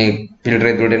මේ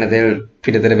ෆිල්ටරේ තුලට එන තෙල්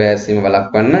පිටතට බෑස්සීම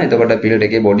වළක්වන්න. එතකොට ෆිල්ටර්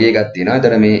එකේ බොඩි එකක් තියෙනවා.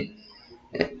 එතන මේ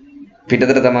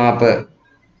පිටතට තමයි අප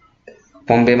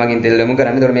පොම්පේ මගින් තෙල් යොමු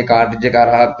කරන්නේ. එතකොට මේ කාට්‍රිජ් එක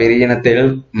හරහා පෙරියන තෙල්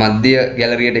මධ්‍ය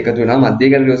ගැලරියට එකතු වෙනවා. මධ්‍ය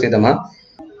ගැලරිය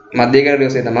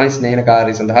ඔස්සේ තමයි ස්නේහන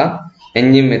කාර්යය සඳහා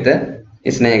එන්ජින් වෙත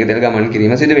ස්නේහක තෙල් ගමන්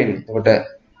කිරීම සිදු වෙන්නේ. එතකොට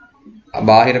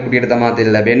බාහිර කුටියට තමයි තෙල්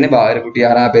ලැබෙන්නේ. බාහිර කුටිය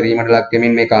හරහා පෙරීමට ලක්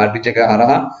වෙමින් මේ කාට්‍රිජ් එක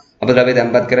හරහා අපද්‍රව්‍ය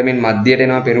තැන්පත් කරමින් මධ්‍යයට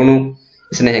එනවා පෙරුණු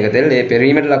ස්නේහක තෙල්. ඒ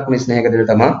පෙරීමට ලක් වුණු ස්නේහක තෙල්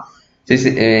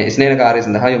තමයි ස්නේහන කාර්යය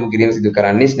සඳහා යොමු කිරීම සිදු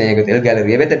කරන්නේ ස්නේහක තෙල්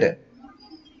ගැලරිය වෙතට.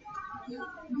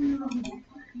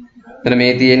 එතන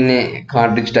මේ තියෙන්නේ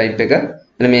කාට්‍රිජ් ටයිප් එක.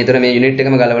 එතන මේතර මේ යුනිට්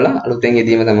එකම ගලවලා අලුතෙන්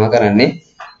යෙදීම තමයි කරන්නේ.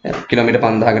 කිලෝමීටර්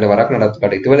 5000කට වරක් නඩත්තු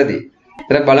කටයුතුවලදී.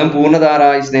 එතන බලමු පූර්ණ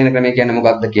ධාරා ස්නේහන ක්‍රමය කියන්නේ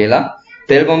මොකක්ද කියලා.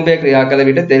 තෙල් පොම්පේ ක්‍රියා කළ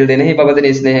විට තෙල් දෙනෙහි පවතින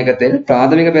ස්නේහක තෙල්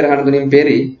ප්‍රාථමික පෙරහන තුලින්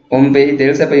පෙරී පොම්පේහි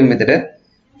තෙල් සැපයීම වෙතට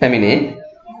පැමිණේ.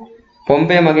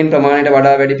 පොම්පය මගින් ප්‍රමාණයට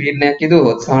වඩා වැඩි පීඩනයක්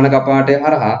යදුවොත් සාහන කපාටය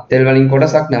හරහා තෙල් වලින්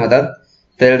කොටසක් නැවතත්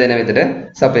තෙල් දෙන වෙතට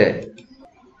සපයයි.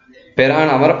 පෙරහන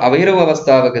අවහිර වූ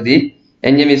අවස්ථාවකදී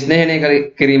එන්ජිම ස්නේහනය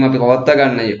කිරීම අපි පවත්වා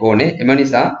ගන්න ඕනේ. එම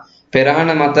නිසා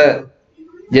පෙරහන මත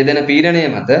යෙදෙන පීඩනය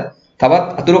මත තවත්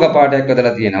අතුරු කපාටයක්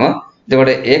යොදලා තියෙනවා. එතකොට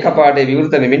ඒ කපාටේ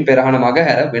විවෘත වෙමින් පෙරහන මග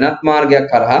හැර වෙනත් මාර්ගයක්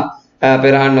කරහා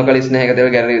පෙරහන් නොකල ස්නේහක තෙල්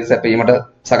ගැලරිය සැපීමට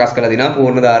සකස් කළ දිනා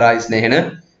පූර්ණ ධාරා ස්නේහන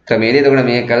ක්‍රමයේදී. එතකොට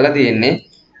මේ කළා තියෙන්නේ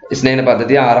ස්නේහන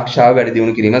පද්ධතිය ආරක්ෂාව වැඩි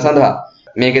දියුණු කිරීම සඳහා.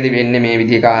 මේකෙදි වෙන්නේ මේ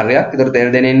විදිහේ කාර්යයක්. එතකොට තෙල්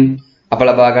දෙනෙන් අප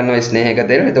ලබා ගන්නවා ස්නේහක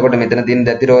තෙල්. එතකොට මෙතන තියෙන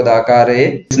දැතිරෝධ ආකාරයේ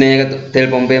ස්නේහක තෙල්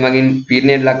පොම්පේ මගින්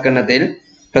පීඩනයට ලක් කරන තෙල්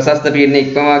ප්‍රශස්ත පීඩනය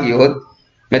ඉක්මවා ගියොත්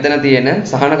මෙතන තියෙන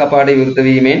සහන කපාටේ විවෘත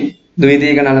වීමෙන්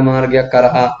ද්විතීයික නල මාර්ගයක්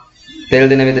කරහා තෙල්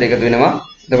දෙන විතර එකතු වෙනවා.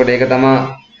 එතකොට ඒක තමයි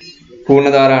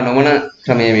පූර්ණ ධාරා නොවන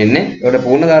ක්‍රමය වෙන්නේ. ඒකට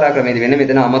පූර්ණ ධාරා ක්‍රමයේදී වෙන්නේ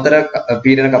මෙතන අමතර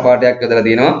පීඩන කපාටයක් යොදලා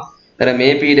තියෙනවා. එතන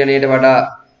මේ පීඩනයට වඩා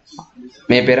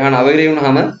මේ පෙරහන අවහිරය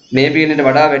වුණාම මේ පීඩනයට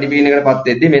වඩා වැඩි පීඩනයකටපත්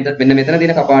වෙද්දී මෙන්න මෙතන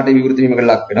තියෙන කපාටේ විවෘත වීමකට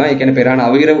ලක් වෙනවා. ඒ කියන්නේ පෙරහන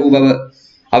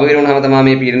අවහිර වුණාම තමයි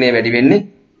මේ පීඩනය වැඩි වෙන්නේ.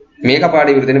 මේ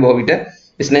කපාටේ විවෘත වෙන බොහෝ විට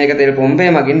ස්නේහක තෙල් පොම්පේ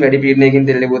මගින් වැඩි පීඩනයකින්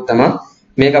තෙල් ලැබුවොත් තමයි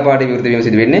මේ කපාටේ විවෘත වීම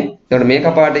සිදු වෙන්නේ. එතකොට මේ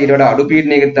කපාටේ ඊට වඩා අඩු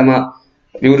පීඩනයකට තමයි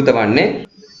විවෘත වන්නේ.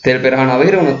 තෙල් පෙරහන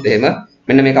අවහිර වුණොත් එහෙම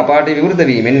මෙන්න මේ කපාටේ විවෘත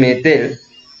වීමෙන් මේ තෙල්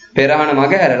පෙරහන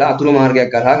මග හැරලා අතුරු මාර්ගයක්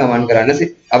කරහා ගමන් කරන්න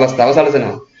අවස්ථාව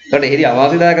සලසනවා. එතකොට එහිදී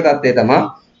අවාසිදායක තත්ත්වය තමයි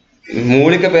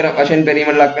මූලික වශයෙන්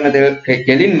පෙරීමට ලක් වෙන තෙල්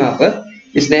කෙලින්ම අප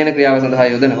ස්නේහන ක්‍රියාව සඳහා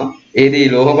යොදනවා.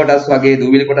 එහිදී ලෝහ කොටස් වගේ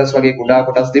දූවිලි කොටස් වගේ කුඩා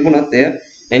කොටස් තිබුණොත් එය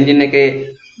එන්ජින් එකේ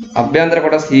අභ්‍යන්තර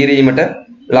කොටස් හීරීමට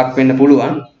ලක් වෙන්න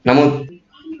පුළුවන්. නමුත්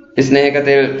ස්නේහක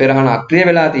තෙල් පෙරහන අක්‍රිය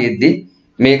වෙලා තියෙද්දී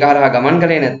මේක හරහා ගමන්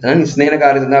කළේ නැත්නම් ස්නේහන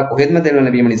කාර්ය සඳහා කොහෙත්ම තෙල්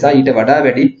ලැබීම නිසා ඊට වඩා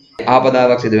වැඩි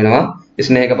ආපදාවක් සිදු වෙනවා.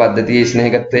 ස්නේහක පද්ධතියේ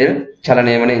ස්නේහක තෙල්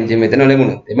චලනය වන එන්ජින් මෙතන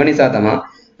ලැබුණොත්. එම නිසා තමයි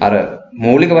අර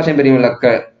මූලික වශයෙන් පෙරීම ලක්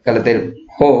කළ තෙල්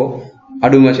හෝ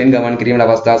අඩුම වශයෙන් ගමන් කිරීමේ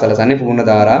අවස්ථාව සලසන්නේ පූර්ණ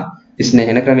ධාරා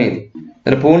ස්නේහන ක්‍රමයේදී.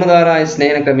 එතන පූර්ණ ධාරා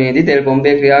ස්නේහන ක්‍රමයේදී තෙල්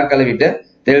පොම්පේ ක්‍රියා කළ විට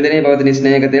තෙල් දෙනේ පවතින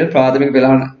ස්නේහක තෙල් ප්‍රාථමික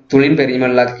පෙරහන තුලින්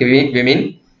පෙරීමට ලක් වෙමින්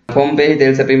පොම්පේ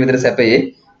තෙල් සැපීම විතර සැපයේ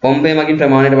පොම්පේ මගින්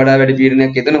ප්‍රමාණයට වඩා වැඩි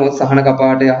පීඩනයක් යෙදෙනොත් සහන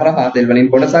කපාටය හරහා තෙල් වලින්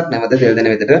කොටසක් නැවත තෙල් දෙන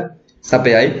වෙතට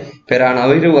සපයයි. පෙරහන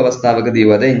අවහිර වූ අවස්ථාවකදී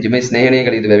වද එන්ජිම ස්නේහනය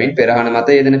කළ යුතු බැවින් පෙරහන මත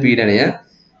යෙදෙන පීඩනය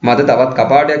මත තවත්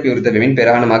කපාටයක් විවෘත වෙමින්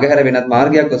පෙරහන මග හැර වෙනත්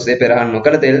මාර්ගයක් ඔස්සේ පෙරහන්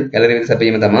නොකළ තෙල් ගැලරිය වෙත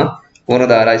සැපීම තමයි පූර්ණ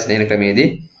ධාරා ස්නේහන ක්‍රමයේදී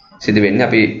සිදු වෙන්නේ.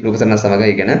 අපි රූපසරණ සමග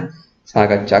ඉගෙන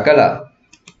සාකච්ඡා කළා.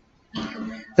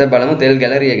 දැන් බලමු තෙල්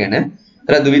ගැලරිය ගැන.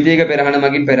 අර ද්විතීයික පෙරහන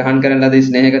මගින් පෙරහන් කරන ලද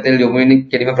ස්නේහක තෙල් යොමු වෙන්නේ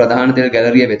කෙලිම ප්‍රධාන තෙල්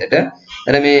ගැලරිය වෙතට.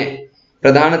 අර මේ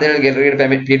ප්‍රධාන තෙල්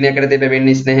ගැලරියට පීඩනයක් යටතේ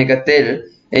පැමිණෙන ස්නේහක තෙල්,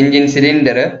 එන්ජින්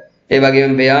සිලින්ඩර, ඒ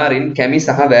වගේම බෙයාරින්, කැමි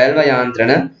සහ වැල්ව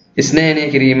යාන්ත්‍රණ ස්නේහනය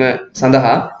කිරීම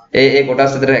සඳහා ඒ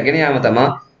කොටස් අතර රැගෙන යාම තමයි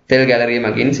තෙල් ගැලරිය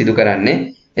මගින් සිදු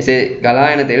කරන්නේ. එසේ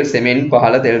ගලා යන තෙල් සෙමෙන්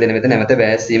පහළ තෙල් දෙන වෙත නැවත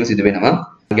බෑස්සීම සිදු වෙනවා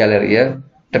ගැලරියට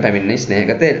පැමිණෙන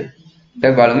ස්නේහක තෙල්.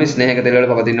 දැන් බලමු ස්නේහක තෙල් වල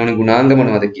පවතින ඕනේ ගුණාංග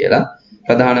මොනවද කියලා.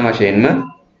 ප්‍රධාන වශයෙන්ම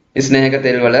ස්නේහක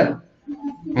තෙල්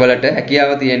වලට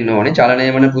හැකියාව තියෙන්න ඕනේ චලනය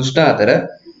වන පෘෂ්ඨ අතර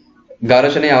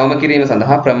ඝර්ෂණය අවම කිරීම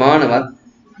සඳහා ප්‍රමාණවත්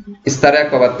ස්තරයක්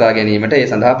පවත්වා ගැනීමට ඒ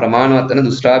සඳහා ප්‍රමාණවත් වන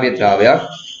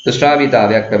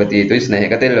දුෂ්ටාවීතාවයක් පැවතිය යුතුයි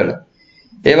ස්නේහක තෙල් වල.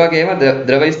 ඒ වගේම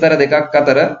ද්‍රව ස්තර දෙකක්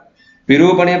අතර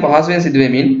විරූපණය පහසුවෙන් සිදු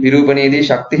වෙමින් විරූපණයේදී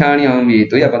ශක්ති හානිය අවම විය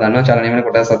යුතුයි. අප දන්නවා චලනය වන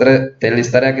කොටස් අතර තෙල්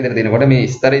ස්තරයක් විතර තියෙනකොට මේ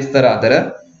ස්තර අතර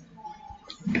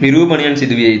විරූපණයන්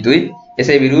සිදු විය යුතුයි.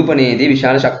 එසේ විරූපණයේදී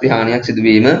විශාල ශක්ති හානියක්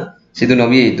සිදු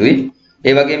නොවිය යුතුයි.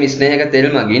 ඒ වගේම ස්නේහක තෙල්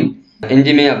මගින්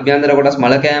එන්ජිමේ අභ්‍යන්තර කොටස්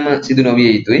මල කෑම සිදු නොවිය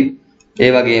යුතුයි.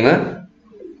 ඒ වගේම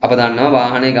අප දන්නවා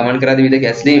වාහනේ ගමන් කරද්දී විවිධ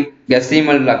ගැස්සීම්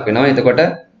වලට ලක් වෙනවා. එතකොට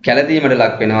කැළදීමට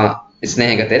ලක් වෙනවා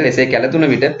ස්නේහක තෙල්. එසේ කැළතුන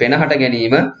විට පෙන හට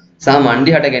ගැනීම සහ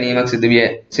මණ්ඩි හට ගැනීමක්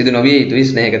සිදු නොවිය යුතුයි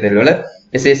ස්නේහක තෙල් වල.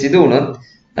 එසේ සිදු වුණොත්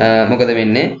මොකද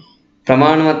වෙන්නේ?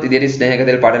 ප්‍රමාණවත් විදිහට ස්නේහක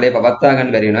තෙල් පඩලේ පවත්වා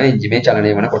ගන්න බැරි වෙනවා එන්ජිමේ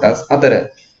චලනය වන කොටස් අතර.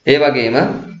 ඒ වගේම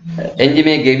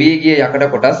එන්ජිමේ ගෙවී ගිය යකඩ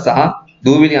කොටස් සහ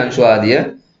දූවිලි අංශු ආදිය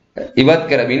ඉවත්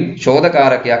කරමින්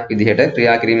ශෝධකාරකයක් විදිහට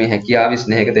ක්‍රියා කිරීමේ හැකියාව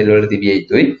ස්නේහක තෙල් වල තිබිය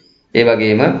යුතුයි. ඒ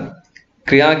වගේම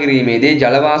ක්‍රියා කිරීමේදී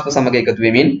ජල වාෂ්ප සමග එකතු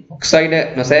වෙමින් ඔක්සයිඩ්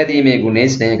නොසෑදීමේ ගුණය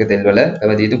ස්නේහක තෙල් වල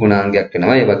පැවතිය යුතු ගුණාංගයක්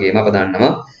වෙනවා. ඒ වගේම අප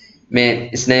දන්නවා මේ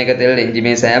ස්නේහක තෙල්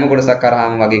එන්ජිමේ සෑම කොටසක්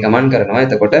කරාම වගේ ගමන් කරනවා.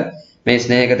 එතකොට මේ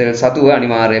ස්නේහක තෙල් සතුව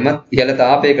අනිවාර්යයෙන්ම ඉහළ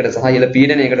තාපයකට සහ ඉහළ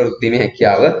පීඩනයකට රුක්දීමේ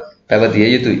හැකියාව පැවතිය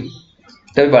යුතුයි.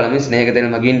 ඊට බලමු ස්නේහක තෙල්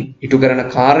මගින් ඉටු කරන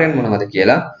කාර්යයන් මොනවද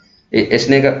කියලා. ඒ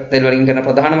ස්නේහක තෙල් වලින් කරන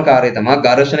ප්‍රධානම කාර්යය තමයි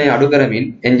ඝර්ෂණය අඩු කරමින්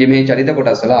එන්ජිමේ චලිත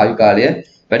කොටස් වල ආයු කාලය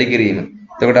වැඩි කිරීම.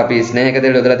 එතකොට අපි ස්නේහක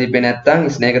තෙල් යොදලා තිබ්බේ නැත්නම්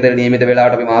ස්නේහක තෙල් නියමිත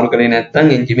වෙලාවට අපි මාරු කරේ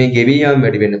නැත්නම් එන්ජිමේ ගෙවී යාම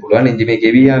වැඩි වෙන්න පුළුවන්. එන්ජිමේ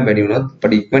ගෙවී යාම වැඩි වුණොත්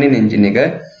අපිට ඉක්මනින්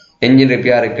එන්ජින්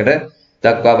රිපෙයාර් එකකට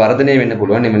දක්වා වර්ධනය වෙන්න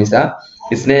පුළුවන්. එම නිසා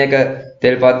ස්නේහක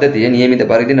තෙල් පද්ධතිය නියමිත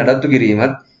පරිදි නඩත්තු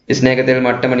කිරීමත් ස්නේහක තෙල්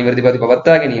මට්ටම නිවැරදි පරිදි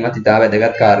පවත්වා ගැනීමත් ඉතා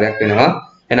වැදගත් කාර්යයක් වෙනවා.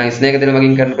 එහෙනම් ස්නේහක තෙල්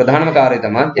මගින් කරන ප්‍රධානම කාර්යය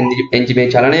තමයි එන්ජිමේ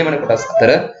චලනය වන කොටස්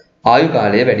අතර ආයු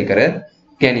කාලය වැඩි කර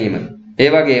ගැනීම. ඒ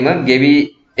වගේම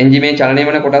එන්ජිමේ චලනය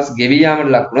වන කොටස් ගෙවී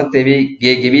යාමට ලක් වුණොත්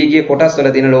ගෙවී ගිය කොටස් වල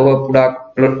තියෙන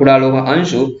කුඩා ලෝහ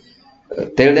අංශු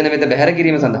තෙල් දෙන වෙත බැහැර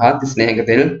කිරීම සඳහා ස්නේහක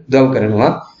තෙල් උදව්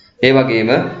කරනවා. ඒ වගේම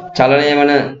චලනය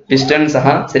වන පිස්ටන් සහ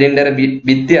සිලින්ඩර්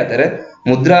බිත්ති අතර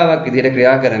මුද්‍රාවක් විදිහට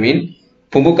ක්‍රියා කරමින්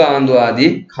පුඹු කාන්දු ආදී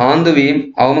කාන්දු වීම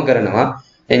අවම කරනවා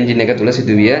එන්ජින් එක තුල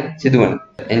සිදුවන.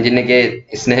 එන්ජින් එකේ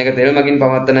ස්නේහක තෙල් මගින්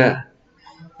පවත්වන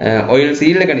ඔයිල්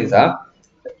සීල් එක නිසා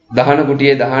දහන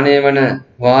කුටියේ දහනය වන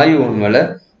වායුන් වල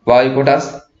වායු කොටස්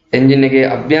එන්ජින් එකේ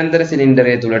අභ්‍යන්තර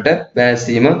සිලින්ඩරය තුලට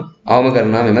බෑස්සීම අවම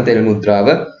කරනවා මෙම තෙල් මුද්‍රාව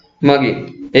මගින්.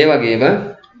 ඒ වගේම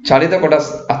චලිත කොටස්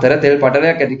අතර තෙල්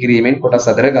පටලයක් ඇති කිරීමෙන් කොටස්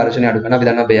අතර ඝර්ෂණය අඩු කරනවා. අපි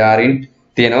දන්නවා බෙයාරින්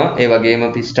තියෙනවා, ඒ වගේම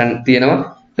පිස්ටන් තියෙනවා.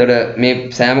 එතකොට මේ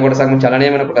සෑම කොටසක්ම චලනය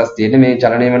වෙන කොටස් තියෙන්නේ. මේ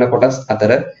චලනය වෙන කොටස්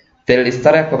අතර තෙල්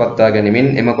ස්තරයක් පවත්වා ගැනීමෙන්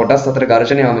එම කොටස් අතර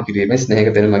ඝර්ෂණය අවම කිරීම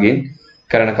ස්නේහක තෙල් මගින්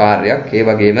කරන කාර්යයක්. ඒ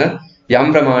වගේම යම්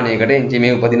ප්‍රමාණයකට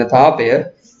එන්ජිමේ උපදින තාපය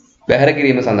බැහැර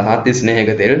කිරීම සඳහා ස්නේහක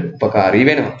තෙල් උපකාරී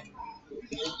වෙනවා.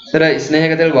 ඉතර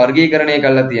ස්නේහක තෙල් වර්ගීකරණය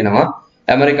කළා තියෙනවා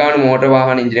ඇමරිකානු මෝටර්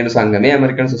වාහන ඉංජිනේරු සංගමයේ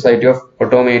American society of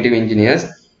ඔටෝමේටිව් engineers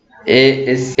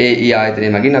ASAE ආයතනය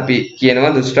මගින් අපි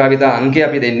කියනවා දුෂ්ටාවිතා අංකය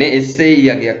අපි දෙන්නේ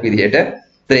SAE අගයක් විදිහට.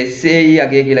 ඉතර SAE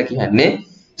අගය කියලා කියන්නේ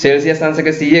සෙල්සියස් අංශක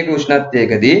 100ක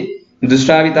උෂ්ණත්වයකදී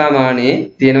දුෂ්ටාවිතා මානයේ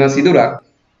තියෙන සිදුරක්.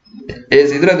 ඒ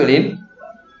සිදුර තුළින්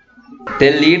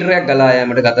තෙල් ලීටරයක් ගලා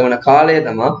යාමට ගතවන කාලය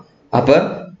තමයි අප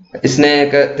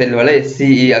ස්නේහක තෙල් වල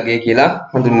SCE අගය කියලා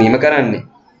හඳුන්වීම කරන්නේ.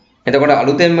 එතකොට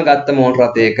අලුතෙන්ම ගත්ත මෝටර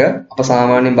රථයක අප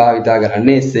සාමාන්‍යයෙන් භාවිතා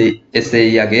කරන්නේ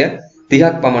SAE අගය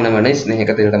 30ක් පමණ වන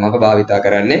ස්නේහක තෙල් තමයි අප භාවිතා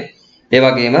කරන්නේ. ඒ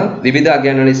වගේම විවිධ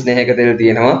අගයන් වල ස්නේහක තෙල්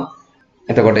තියෙනවා.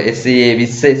 එතකොට SAE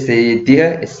 20, SAE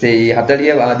 30, SAE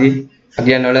 40 ආදී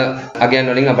අගයන්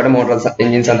වලින් අපට මෝටර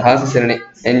එන්ජින් සඳහා සිසිලන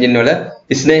එන්ජින් වල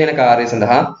ස්නේහන කාර්යය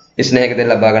සඳහා ස්නේහක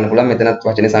තෙල් ලබා ගන්න පුළුවන්. මෙතනත්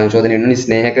වචනේ සංශෝධනය වෙන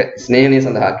ස්නේහනය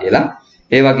සඳහා කියලා.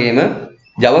 ඒ වගේම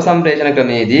ජව සම්ප්‍රේෂණ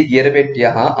ක්‍රමයේදී ගියර් පෙට්ටිය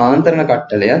හා ආන්තරණ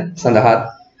කට්ටලය සඳහා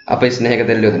අප ස්නේහක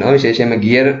තෙල් යොදනවා. විශේෂයෙන්ම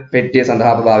ගියර් පෙට්ටිය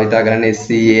සඳහා අප භාවිතා කරන්නේ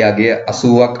SCA අගය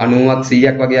 80ක් 90ක්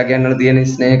 100ක් වගේ අගයන් වල තියෙන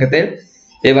ස්නේහක තෙල්.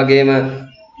 ඒ වගේම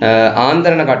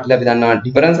ආන්තරණ කට්ටල අපි දන්නවා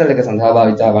ඩිෆරන්ෂල් එක සඳහා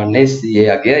භාවිතා වන්නේ SCA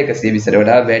අගය 120ට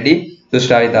වඩා වැඩි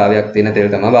දුෂ්ටාවිතාවයක් තියෙන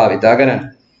තෙල් තමයි භාවිතා කරන්නේ.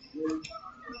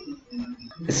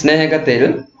 ස්නේහක තෙල්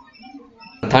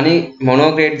තනි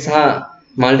මොනෝග්‍රේඩ් සහ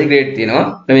මල්ටිග්‍රේඩ් තියෙනවා.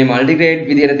 මේ මල්ටිග්‍රේඩ්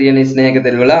විදියට තියෙන ස්නේහක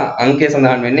තෙල් වල අංකය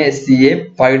සඳහන් වෙන්නේ SCA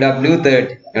 5W30.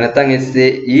 එහෙම නැත්නම්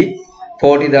SAE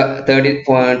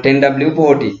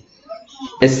 10W40.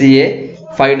 SCA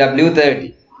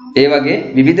 5W30. ඒ වගේ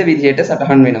විවිධ විදිහට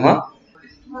සටහන් වෙනවා.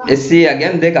 SCA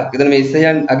අගයන් දෙකක්. එතන මේ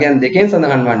SCA අගයන් දෙකෙන්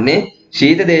සඳහන් වන්නේ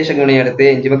ශීත දේශ ගුණය යටතේ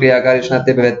එන්ජිම ක්‍රියාකාරී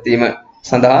උෂ්ණත්වය පැවැත්වීම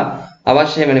සඳහා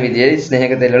අවශ්‍ය වෙන විදිහේ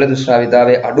ස්නේහක තෙල් වල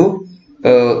දුෂ්ටාවිතාවයේ අඩු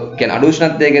කියන්නේ අඩු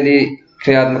උෂ්ණත්වයකදී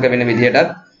ක්‍රියාත්මක වෙන විදිහටත්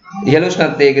ඉහළ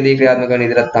උෂ්ණත්වයකදී ක්‍රියාත්මක වෙන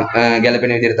විදිහට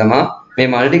ගැළපෙන විදිහට තමයි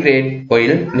මේ මල්ටිග්‍රේඩ්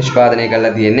ඔයිල් නිෂ්පාදනය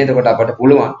කරලා තියෙන්නේ. එතකොට අපට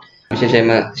පුළුවන්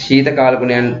විශේෂයෙන්ම ශීත කාල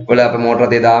ගුණයන් වල අප මෝටර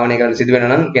රථය ධාවනය කරන්න සිදු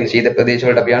වෙනවා නම් කියන්නේ ශීත ප්‍රදේශ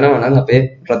වලට අපි යනවා නම් අපේ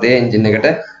රථයේ එන්ජින් එකට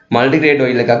මල්ටිග්‍රේඩ්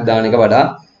ඔයිල් එකක් දාන එක වඩා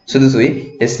සුදුසුයි.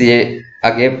 SCA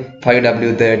අගේ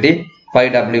 5W30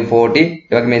 5W40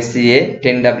 ඒ වගේම SCA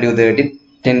 10W30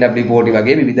 10W40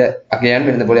 වගේ විවිධ අගයන්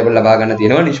වෙනද පොළේ අපිට ලබා ගන්න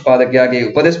තියෙනවා. නිෂ්පාදකයාගේ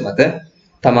උපදෙස් මත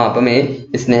තමයි අප මේ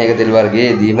ස්නේහක තෙල් වර්ගයේ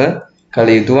යෙදීම කළ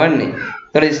යුතු වන්නේ.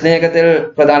 ඒතර ස්නේහක තෙල්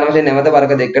ප්‍රධාන වශයෙන් නැවත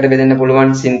වර්ග දෙකකට බෙදෙන්න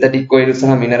පුළුවන් සින්තටික් ඔයිල්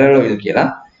සහ මිනරල් ඔයිල් කියලා.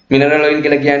 මිනරල් ඔයිල්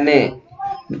කියලා කියන්නේ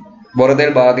බොර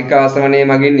තෙල් භාගික ආසවණයේ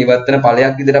මගින් ඉවත් වෙන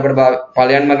ඵලයක් විදිහට අපිට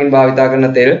ඵලයන් මගින් භාවිතා කරන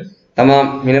තෙල් තමයි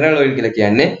මිනරල් ඔයිල් කියලා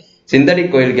කියන්නේ.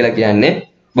 සින්තටික් ඔයිල් කියලා කියන්නේ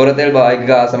බොර තෙල්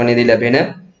භාගික ආසවණයේදී ලැබෙන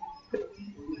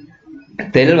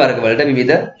තෙල් වර්ග වලට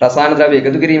විවිධ රසායන ද්‍රව්‍ය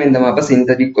එකතු කිරීමෙන් තමයි අප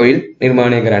සින්තටික් ඔයිල්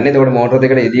නිර්මාණය කරන්නේ. එතකොට මෝටර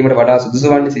දෙකට යෙදීමට වඩා සුදුසු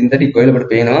වන්නේ සින්තටික් ඔයිල්. අපිට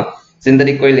පේනවා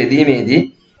සින්තටික් ඔයිල් යෙදීමේදී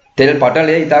තෙල්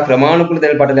පටලය ඉතා ක්‍රමානුකූල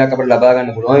තෙල් පටලයක් අපිට ලබා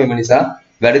ගන්න පුළුවන්. ඒ නිසා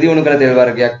වැඩි දියුණු කළ තෙල්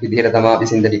වර්ගයක් විදිහට තමයි අපි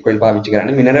සින්තටික් ඔයිල් පාවිච්චි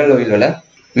කරන්නේ. මිනරල් ඔයිල් වල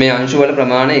මේ අංශු වල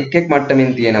ප්‍රමාණය එක් මට්ටමින්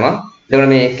තියෙනවා.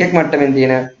 එතකොට මේ එක් මට්ටමින්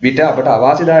තියෙන විට අපට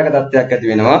අවාසිදායක තත්ත්වයක් ඇති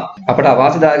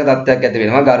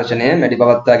වෙනවා. ඝර්ෂණය මැඩි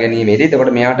පවත්වා ගැනීමේදී.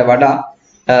 එතකොට මෙයාට වඩා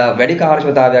වැඩි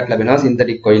කාර්යක්ෂමතාවයක් ලැබෙනවා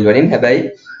සින්තටික් ඔයිල් වලින්. හැබැයි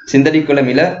සින්තටික් වල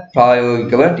මිල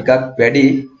ප්‍රායෝගිකව ටිකක් වැඩි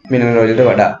මිනරල් ඔයිල් වලට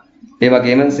වඩා. ඒ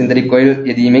වගේම සින්තටික් ඔයිල්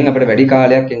යෙදීමෙන් අපිට වැඩි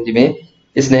කාලයක් එන්ජිමේ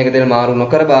ස්නේහක තෙල් මාරු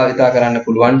නොකර භාවිතා කරන්න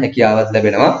පුළුවන් හැකියාවක්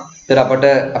ලැබෙනවා. ඒතර අපට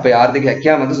අපේ ආර්ථික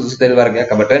හැකියාව මත සුසු තෙල්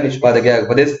වර්ගයක් අපට නිෂ්පාදකයාගේ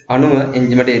උපදෙස් අනුව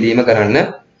එන්ජිමට යෙදීම කරන්න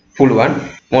පුළුවන්.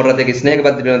 මෝටර රථයක ස්නේහක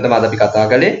පද්ධතිය පිළිබඳව තමයි අපි කතා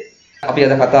කළේ. අපි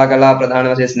අද කතා කළා ප්‍රධාන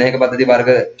වශයෙන් ස්නේහක පද්ධති වර්ග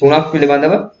තුනක්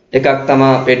පිළිබඳව. එකක් තමයි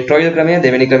පෙට්‍රෝයිල් ක්‍රමය,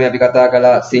 දෙවෙනි ක්‍රමය අපි කතා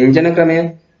කළා සිංජන ක්‍රමය,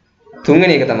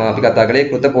 තුන්වෙනි එක තමයි අපි කතා කළේ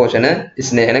කෘත පෝෂණ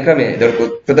ස්නේහන ක්‍රමය.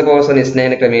 ඒතකොට කෘත පෝෂණ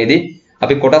ස්නේහන ක්‍රමයේදී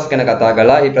අපි කොටස් ගැන කතා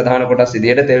කළා. මේ ප්‍රධාන කොටස්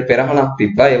විදිහට තෙල් පෙරහනක්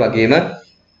තිබ්බා. ඒ වගේම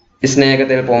ස්නේහක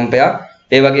තෙල් පොම්පයක්,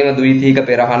 ඒ වගේම ද්විතීක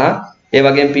පෙරහනක්, ඒ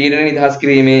වගේම පීඩන නිදහස්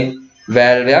කිරීමේ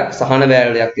වෑල්වයක්, සහන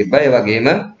වෑල්වයක් තිබ්බා. ඒ වගේම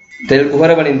තෙල්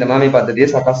කුහර වලින් තමයි මේ පද්ධතිය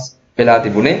සකස් වෙලා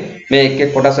තිබුණේ. මේ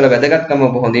එක් කොටස් වල වැදගත්කම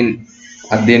ඔබ හොඳින්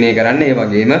අධ්‍යයනය කරන්න. ඒ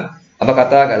වගේම අප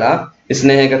කතා කළා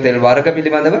ස්නේහක තෙල් වර්ග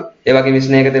පිළිබඳව, ඒ වගේම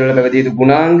ස්නේහක තෙල් වල පැවතිය යුතු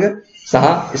ගුණාංග සහ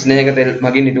ස්නේහක තෙල්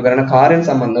මගින් ඉටු කරන කාර්යයන්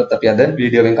සම්බන්ධව අපි අද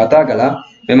වීඩියෝවෙන් කතා කළා.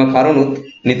 මෙම කරුණුත්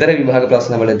නිතර විභාග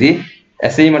ප්‍රශ්නවලදී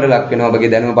ඇසීමට ලක් වෙනවා.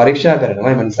 ඔබගේ දැනුම පරීක්ෂා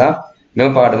කරනවා. ඒ නිසා මෙම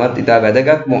පාඩමත් ඉතා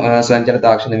වැදගත් ස්වයංචල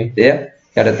තාක්ෂණ විද්‍යාව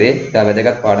යටතේ ඉතා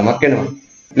වැදගත් පාඩමක් වෙනවා.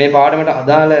 මේ පාඩමට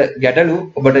අදාළ ගැටලු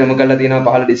ඔබට යොමු කරලා තියෙනවා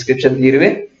පහළ ඩිස්ක්‍රිප්ෂන්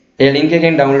තීරුවේ. ඒ ලින්ක්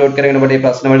එකෙන් ඩවුන්ලෝඩ් කරගෙන ඔබට මේ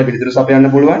ප්‍රශ්න වලට පිළිතුරු සපයන්න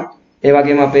පුළුවන්. ඒ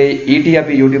වගේම අපේ ET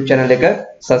අපි YouTube channel එක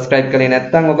subscribe කරේ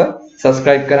නැත්නම් ඔබ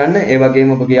subscribe කරන්න. ඒ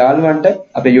වගේම ඔබගේ යාළුවන්ට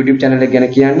අපේ YouTube channel එක ගැන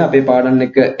කියන්න, අපේ පාඩම්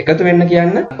එක එකතු වෙන්න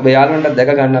කියන්න. ඔබ යාළුවන්ට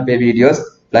දැක ගන්න අපේ videos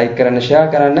like කරන්න, share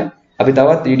කරන්න. අපි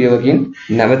තවත් වීඩියෝවකින්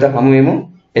නැවත හමු වෙමු.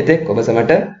 එතෙක් ඔබ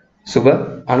සැමට සුබ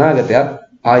අනාගතයක්.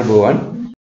 ආයුබෝවන්.